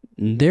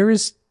 There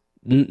is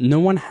no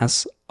one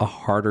has a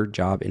harder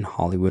job in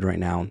Hollywood right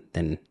now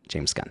than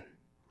James Gunn.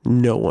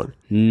 No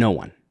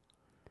one.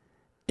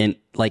 And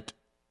like,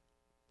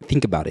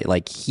 think about it.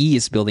 Like, he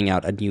is building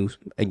out a new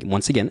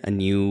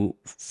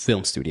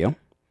film studio.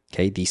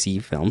 Okay,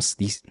 DC Films.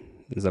 Is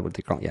that what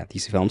they call it? Yeah,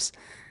 DC Films.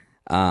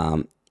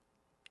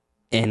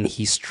 And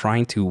he's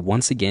trying to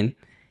once again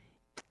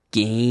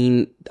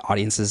gain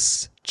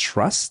audiences'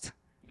 trust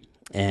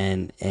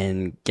and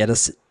get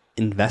us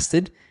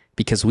invested,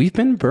 because we've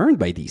been burned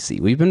by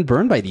DC. We've been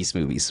burned by these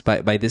movies,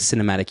 by this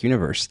cinematic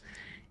universe.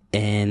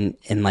 And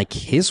like,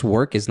 his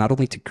work is not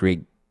only to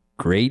create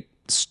great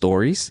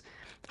stories,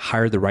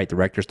 hire the right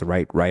directors, the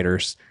right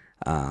writers,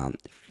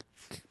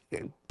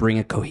 bring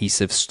a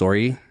cohesive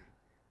story,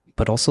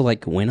 but also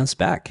like win us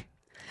back.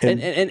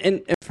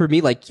 And for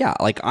me, like, yeah,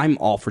 like, I'm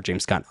all for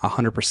James Gunn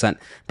 100%.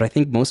 But I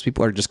think most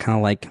people are just kind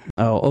of like,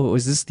 oh,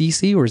 is this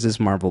DC or is this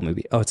Marvel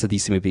movie? Oh, it's a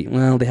DC movie.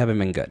 Well, they haven't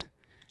been good.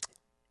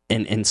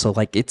 And so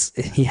like,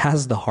 he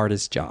has the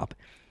hardest job,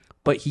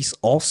 but he's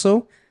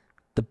also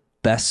the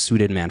best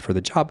suited man for the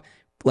job.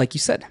 Like you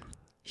said,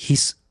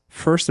 he's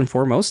first and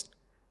foremost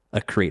a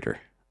creator,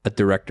 a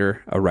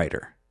director, a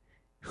writer,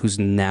 who's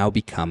now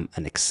become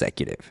an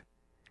executive.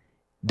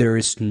 There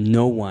is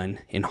no one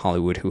in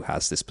Hollywood who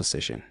has this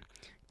position.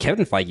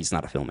 Kevin Feige's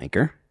not a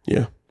filmmaker.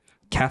 Yeah.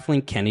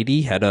 Kathleen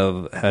Kennedy, head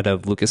of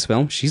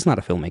Lucasfilm, she's not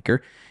a filmmaker.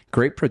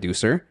 Great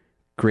producer,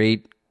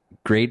 great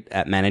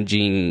at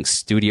managing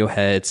studio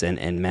heads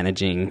and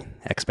managing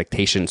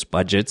expectations,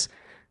 budgets,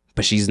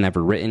 but she's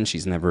never written,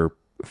 she's never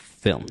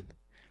filmed.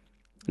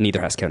 Neither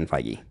has Kevin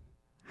Feige.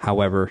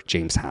 However,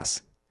 James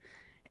has.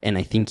 And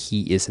I think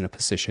he is in a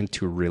position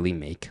to really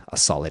make a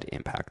solid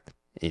impact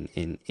in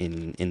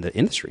the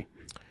industry.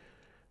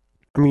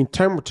 I mean,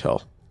 time will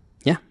tell.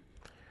 Yeah.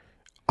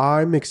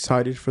 I'm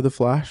excited for The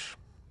Flash.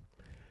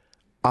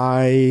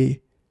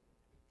 I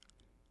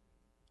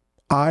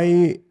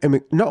am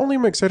not only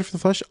am I excited for The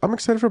Flash, I'm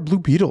excited for Blue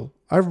Beetle.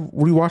 I've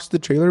rewatched the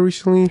trailer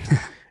recently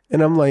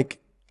and I'm like,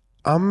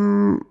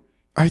 I'm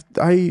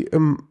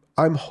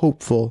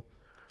hopeful,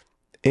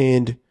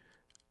 and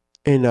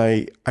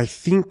I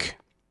think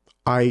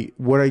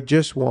what I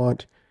just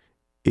want,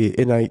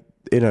 and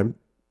I'm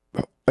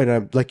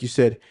like you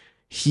said,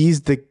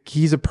 he's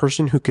a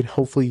person who can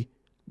hopefully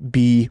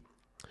be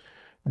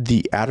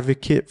the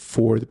advocate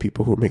for the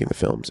people who are making the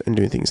films and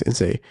doing things, and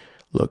say,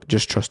 look,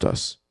 just trust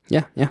us.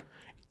 Yeah.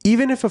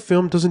 Even if a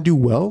film doesn't do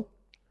well,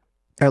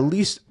 at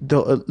least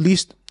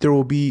there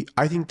will be,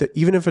 I think that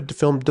even if a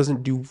film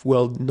doesn't do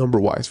well number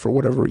wise for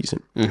whatever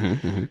reason,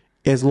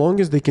 as long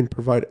as they can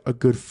provide a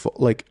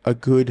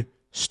good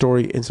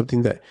story and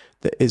something that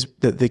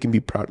they can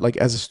be proud, like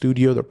as a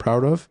studio they're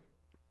proud of,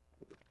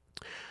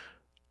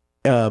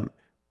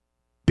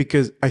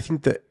 because I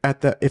think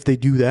that if they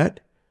do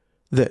that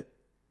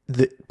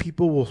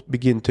people will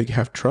begin to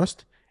have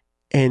trust,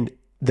 and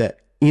that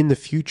in the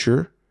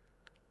future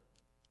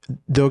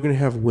they're going to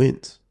have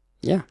wins.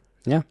 Yeah.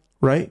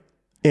 Right?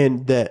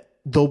 And that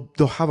they'll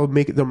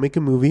make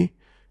a movie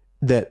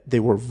that they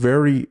will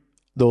be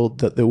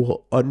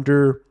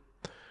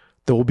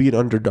an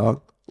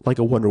underdog, like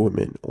a Wonder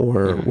Woman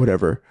or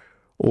whatever,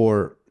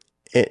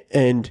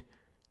 and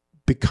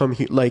become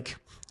like,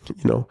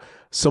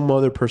 some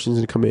other person's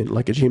going to come in,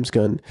 like a James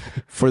Gunn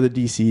for the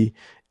DC,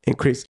 and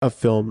create a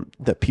film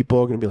that people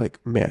are going to be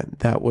like, man,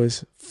 that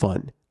was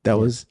fun. That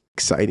was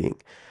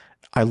exciting.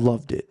 I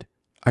loved it.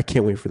 I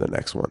can't wait for the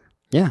next one.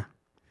 Yeah.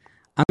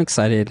 I'm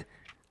excited.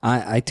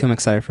 I too am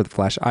excited for The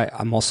Flash.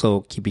 I'm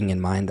also keeping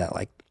in mind that,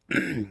 like,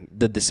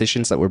 the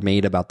decisions that were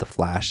made about The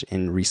Flash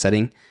in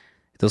resetting,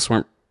 those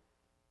weren't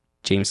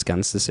James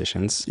Gunn's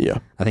decisions. Yeah.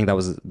 I think that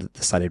was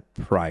decided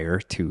prior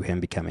to him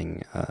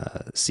becoming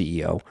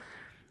CEO.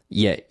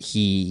 Yet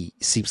he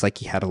seems like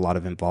he had a lot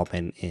of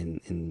involvement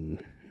in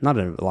not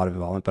a lot of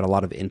involvement, but a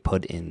lot of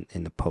input in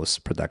the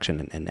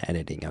post-production and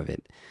editing of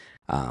it.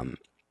 And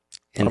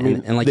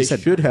like they you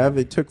said, should have.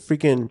 It took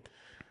freaking...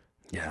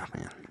 Yeah,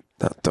 man.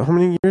 How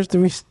many years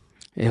did we...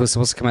 It was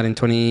supposed to come out in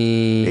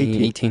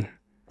 2018.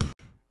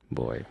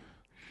 Boy.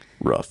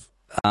 Rough.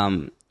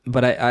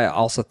 But I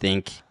also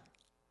think,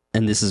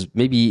 and this is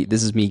me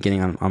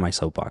getting on my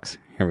soapbox.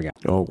 Here we go.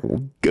 Oh,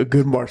 a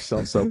good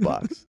Marcel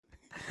soapbox.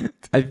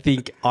 I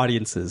think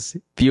audiences,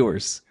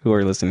 viewers who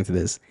are listening to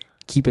this,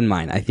 keep in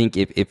mind, I think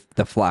if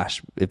The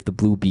Flash, if the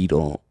Blue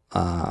Beetle,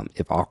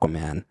 if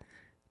Aquaman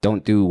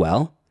don't do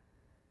well,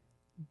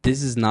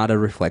 this is not a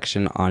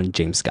reflection on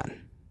James Gunn.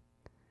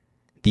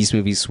 These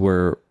movies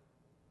were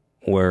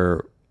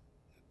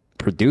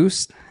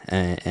produced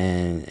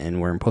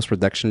and were in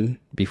post-production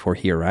before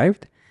he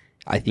arrived.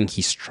 I think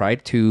he's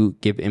tried to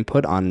give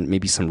input on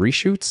maybe some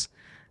reshoots,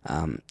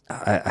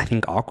 I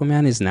think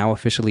Aquaman is now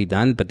officially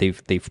done, but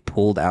they've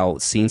pulled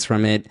out scenes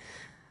from it.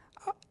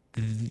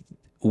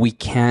 We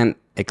can't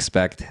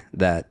expect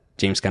that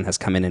James Gunn has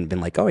come in and been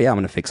like, oh yeah, I'm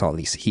going to fix all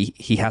these.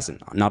 He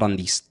hasn't, not on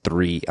these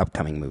 3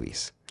 upcoming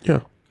movies.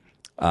 Yeah.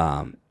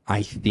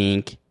 I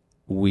think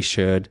we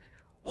should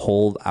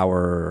hold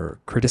our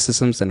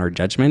criticisms and our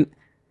judgment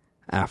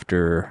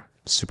after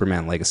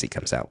Superman Legacy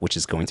comes out, which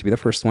is going to be the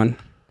first one,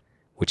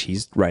 which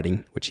he's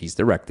writing, which he's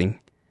directing.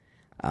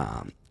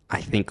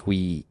 I think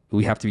we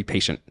have to be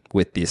patient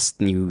with this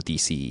new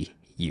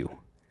DCEU.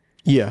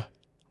 Yeah.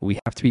 We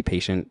have to be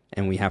patient,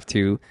 and we have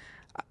to.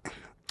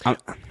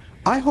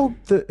 I hope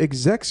the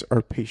execs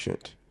are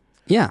patient.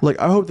 Yeah. Like,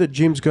 I hope that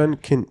James Gunn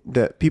can,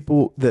 that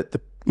people, that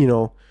the, you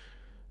know,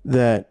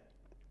 that,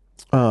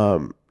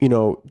 you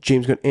know,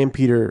 James Gunn and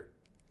Peter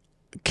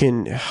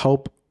can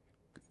help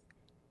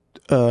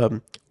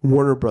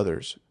Warner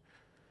Brothers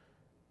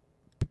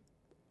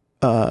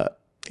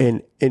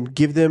and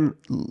give them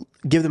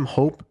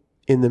hope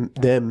in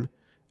them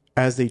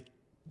as they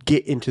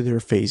get into their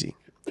phasing.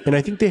 And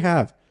I think they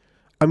have.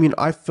 I mean,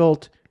 I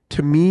felt,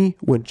 to me,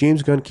 when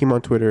James Gunn came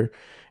on Twitter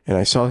and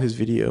I saw his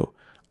video,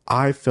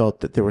 I felt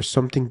that there was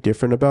something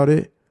different about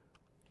it.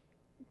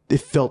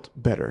 It felt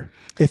better.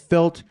 It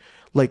felt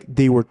like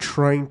they were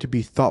trying to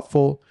be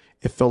thoughtful.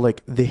 It felt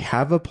like they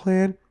have a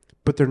plan,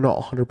 but they're not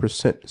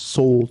 100%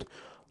 sold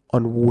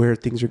on where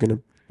things are going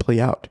to play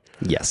out.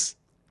 Yes.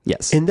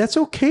 Yes. And that's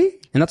okay.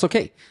 And that's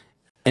okay.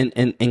 And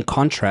in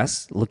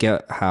contrast, look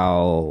at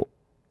how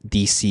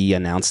DC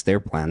announced their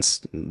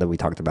plans that we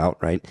talked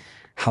about, right?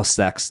 How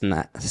Zack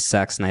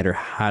Snyder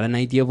had an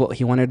idea of what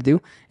he wanted to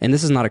do. And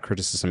this is not a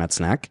criticism at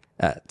Snack.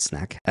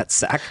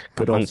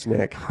 Good old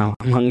Snack. I'm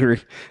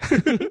hungry.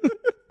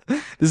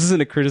 This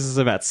isn't a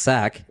criticism at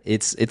Sack.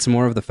 It's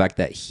more of the fact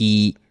that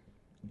he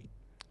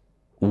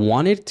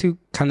wanted to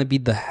kind of be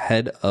the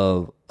head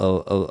of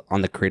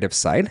on the creative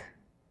side.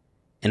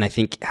 And I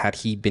think had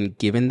he been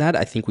given that,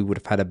 I think we would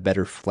have had a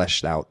better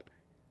fleshed out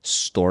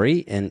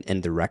story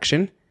and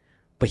direction.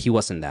 But he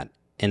wasn't that.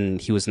 And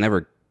he was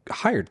never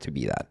hired to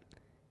be that.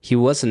 He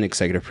was an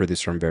executive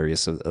producer on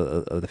various of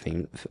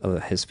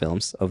his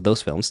films, of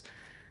those films.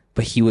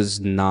 But he was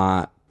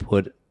not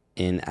put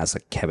in as a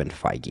Kevin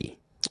Feige.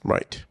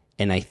 Right.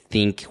 And I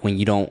think when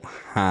you don't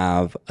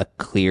have a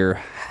clear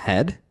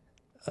head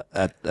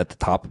at the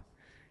top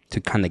to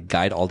kind of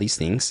guide all these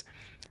things,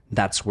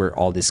 that's where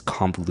all this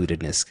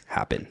convolutedness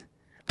happened.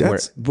 We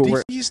went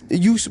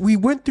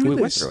through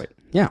this. Went through it.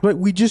 Yeah. But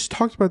we just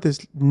talked about this.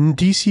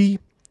 DC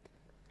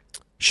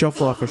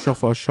shuffle after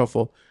shuffle after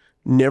shuffle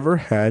never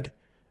had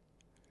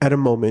at a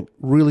moment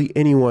really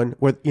anyone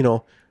with, you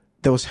know,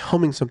 that was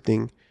helming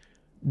something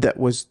that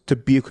was to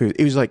be a creative.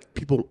 It was like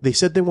people, they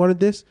said they wanted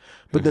this,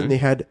 but then they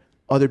had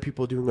other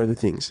people doing other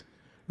things,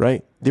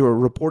 right? They were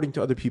reporting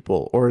to other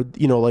people, or,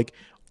 you know, like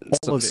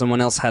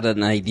someone else had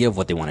an idea of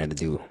what they wanted to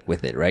do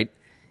with it, right?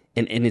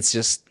 And it's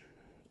just,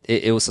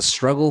 it was a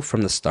struggle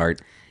from the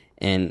start.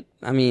 And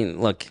I mean,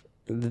 look,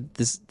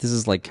 this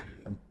is like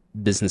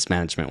business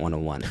management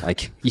 101.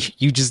 Like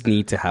you just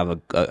need to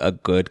have a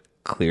good,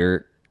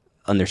 clear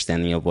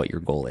understanding of what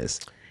your goal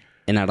is.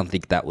 And I don't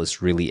think that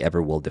was really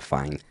ever well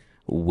defined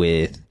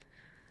with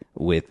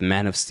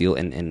Man of Steel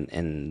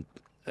and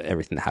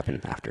everything that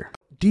happened after.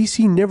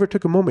 DC never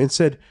took a moment and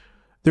said,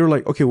 they were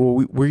like, okay,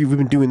 well, we've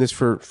been doing this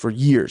for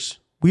years.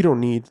 We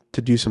don't need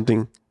to do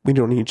something. We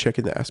don't need to check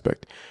in that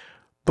aspect.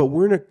 But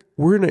we're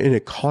in an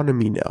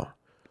economy now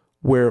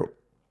where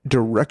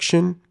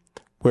direction,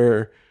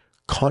 where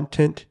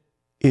content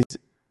is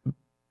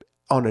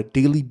on a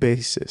daily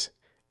basis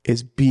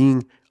is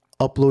being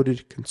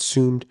uploaded,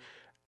 consumed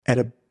at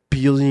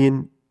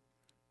billions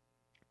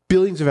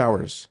of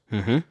hours.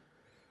 Mm-hmm.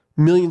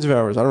 Millions of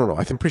hours. I don't know.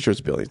 I'm pretty sure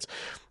it's billions.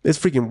 It's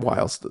freaking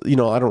wild. You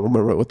know, I don't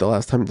remember what the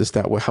last time the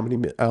stat was, how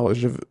many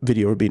hours of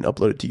video are being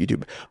uploaded to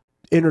YouTube.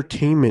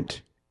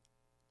 Entertainment,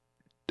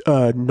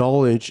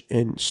 knowledge,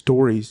 and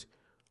stories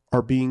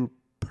are being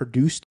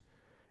produced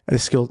at a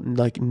scale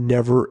like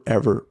never,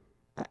 ever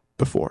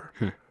before.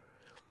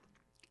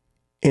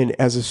 And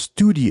as a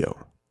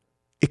studio,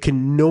 it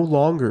can no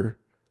longer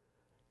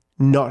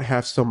not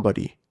have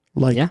somebody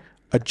like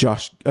a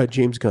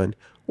James Gunn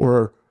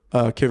or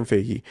Kevin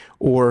Feige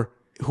or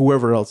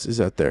whoever else is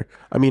out there.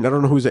 I mean, I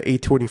don't know who's at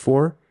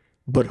A24,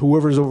 but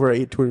whoever's over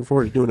at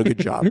A24 is doing a good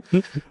job.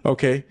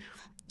 Okay.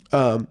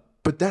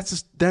 But that's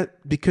just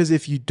that, because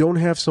if you don't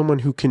have someone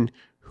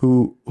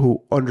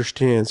who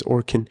understands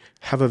or can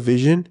have a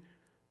vision,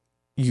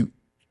 you're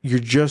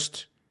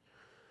just,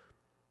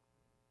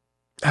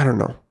 I don't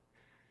know.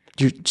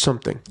 You're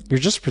something. You're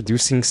just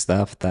producing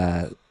stuff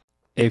that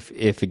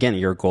if again,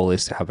 your goal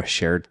is to have a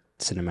shared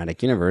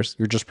cinematic universe,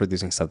 you're just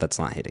producing stuff that's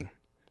not hitting.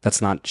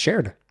 That's not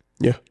shared.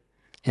 Yeah.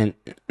 And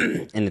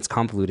it's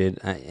convoluted,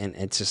 and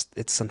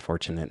it's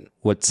unfortunate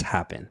what's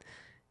happened.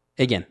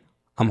 Again,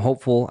 I'm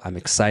hopeful, I'm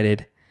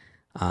excited,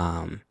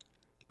 but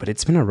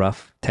it's been a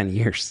rough 10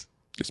 years.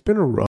 It's been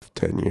a rough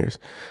 10 years.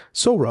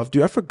 So rough,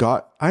 dude. I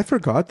forgot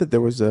that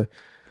there was that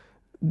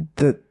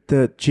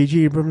J.J.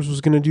 Abrams was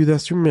going to do that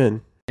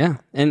Superman Yeah,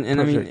 and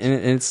I mean, Project. and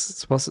it's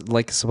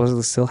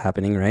supposedly still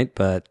happening, right?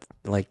 But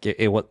like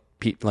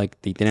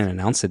like they didn't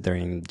announce it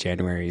during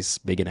January's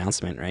big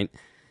announcement, right?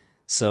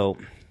 So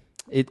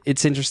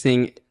it's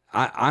interesting.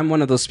 I'm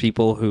one of those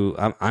people who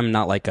I'm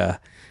not like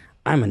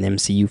I'm an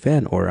MCU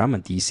fan or I'm a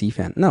DC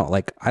fan. No,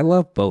 like I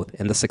love both,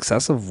 and the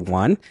success of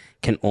one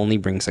can only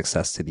bring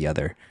success to the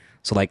other.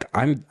 So like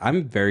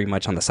I'm very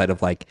much on the side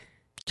of like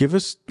Give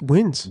us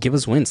wins. give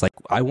us wins. Like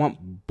I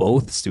want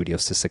both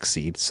studios to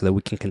succeed so that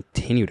we can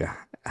continue to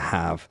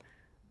have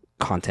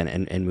content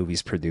and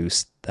movies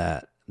produced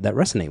that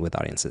resonate with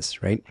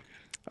audiences, right?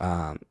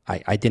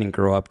 I didn't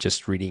grow up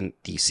just reading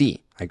DC.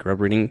 I grew up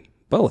reading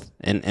both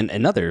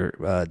and other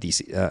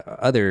DC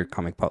other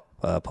comic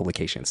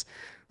publications.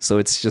 So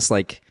it's just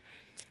like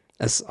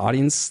as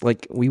audience,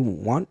 like we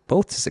want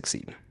both to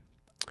succeed.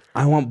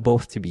 I want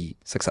both to be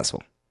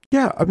successful.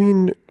 Yeah, I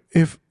mean,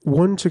 if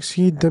one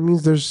succeed, that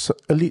means there's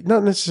at least,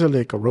 not necessarily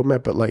like a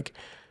roadmap, but like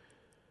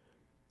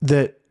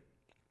that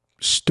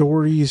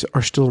stories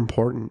are still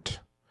important,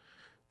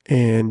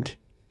 and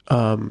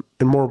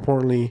more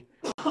importantly,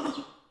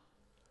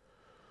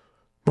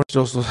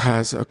 Marcel also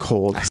has a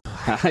cold.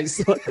 I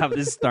still have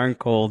this darn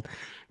cold.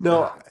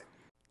 No,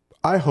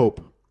 I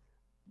hope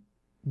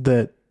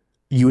that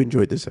you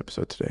enjoyed this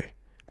episode today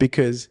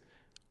because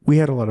we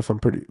had a lot of fun.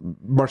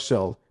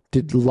 Marcel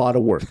did a lot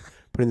of work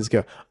putting this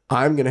together.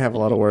 I'm going to have a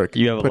lot of work.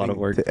 You have a lot of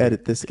work to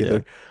edit this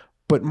together. Yeah.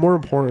 But more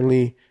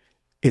importantly,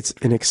 it's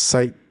an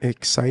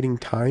exciting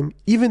time.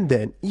 Even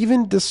then,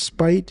 even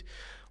despite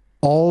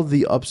all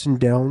the ups and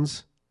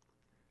downs,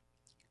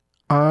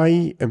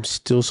 I am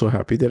still so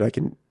happy that I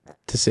can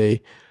to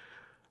say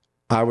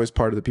I was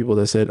part of the people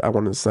that said I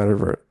wanted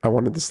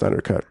the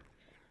Snyder cut.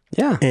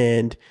 Yeah.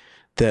 And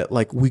that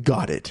like we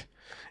got it.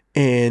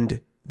 And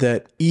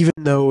that even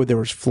though there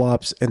was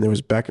flops and there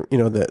was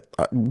that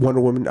Wonder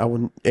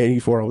Woman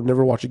 84 I would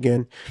never watch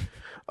again.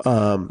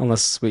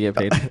 Unless we get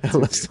paid.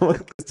 Unless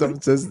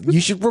someone says you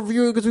should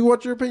review it because we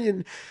want your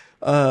opinion.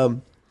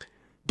 But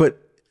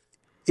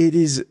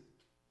it's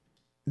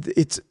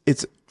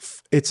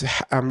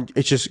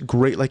just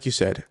great, like you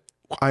said.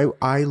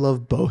 I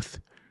love both,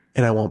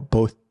 and I want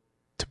both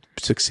to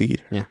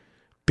succeed. Yeah,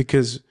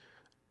 because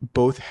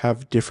both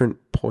have different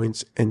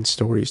points and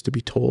stories to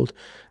be told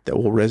that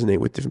will resonate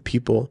with different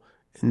people,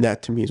 and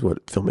that to me is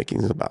what filmmaking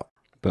is about.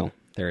 Boom,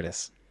 there it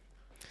is.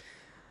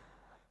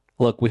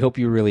 Look, we hope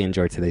you really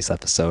enjoyed today's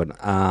episode.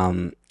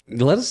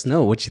 Let us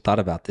know what you thought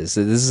about this.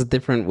 This is a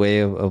different way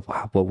of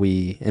what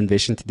we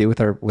envision to do with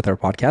our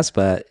podcast,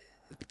 but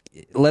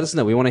let us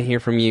know. We want to hear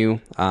from you.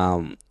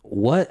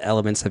 What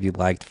elements have you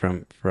liked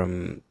from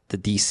the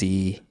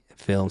DC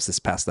films this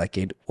past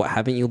decade? What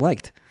haven't you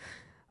liked?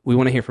 We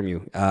want to hear from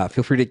you.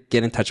 Feel free to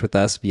get in touch with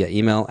us via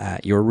email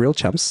at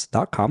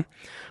yourrealchumps.com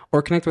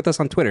or connect with us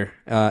on Twitter,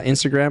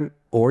 Instagram,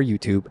 or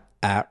YouTube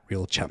at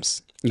Real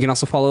Chumps. You can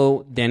also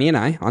follow Danny and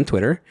I on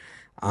Twitter.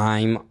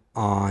 I'm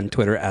on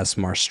Twitter as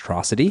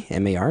Marstrosity,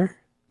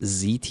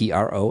 MARZTROSITY.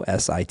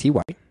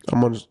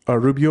 I'm on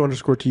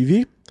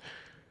Rubio_TV.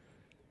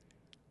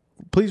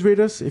 Please rate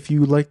us if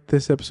you liked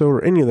this episode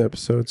or any of the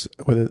episodes,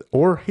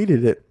 or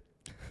hated it,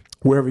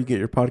 wherever you get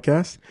your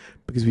podcast,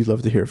 because we'd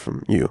love to hear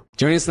from you.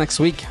 Join us next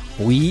week.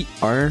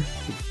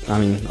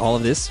 All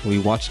of this, we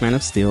watched Man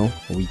of Steel.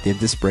 We did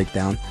this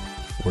breakdown.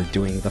 We're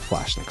doing The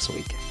Flash next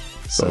week.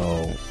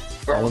 So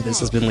all of this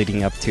has been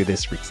leading up to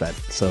this reset.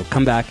 So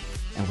come back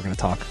and we're going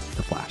to talk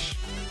The Flash.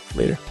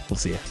 Later. We'll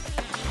see you.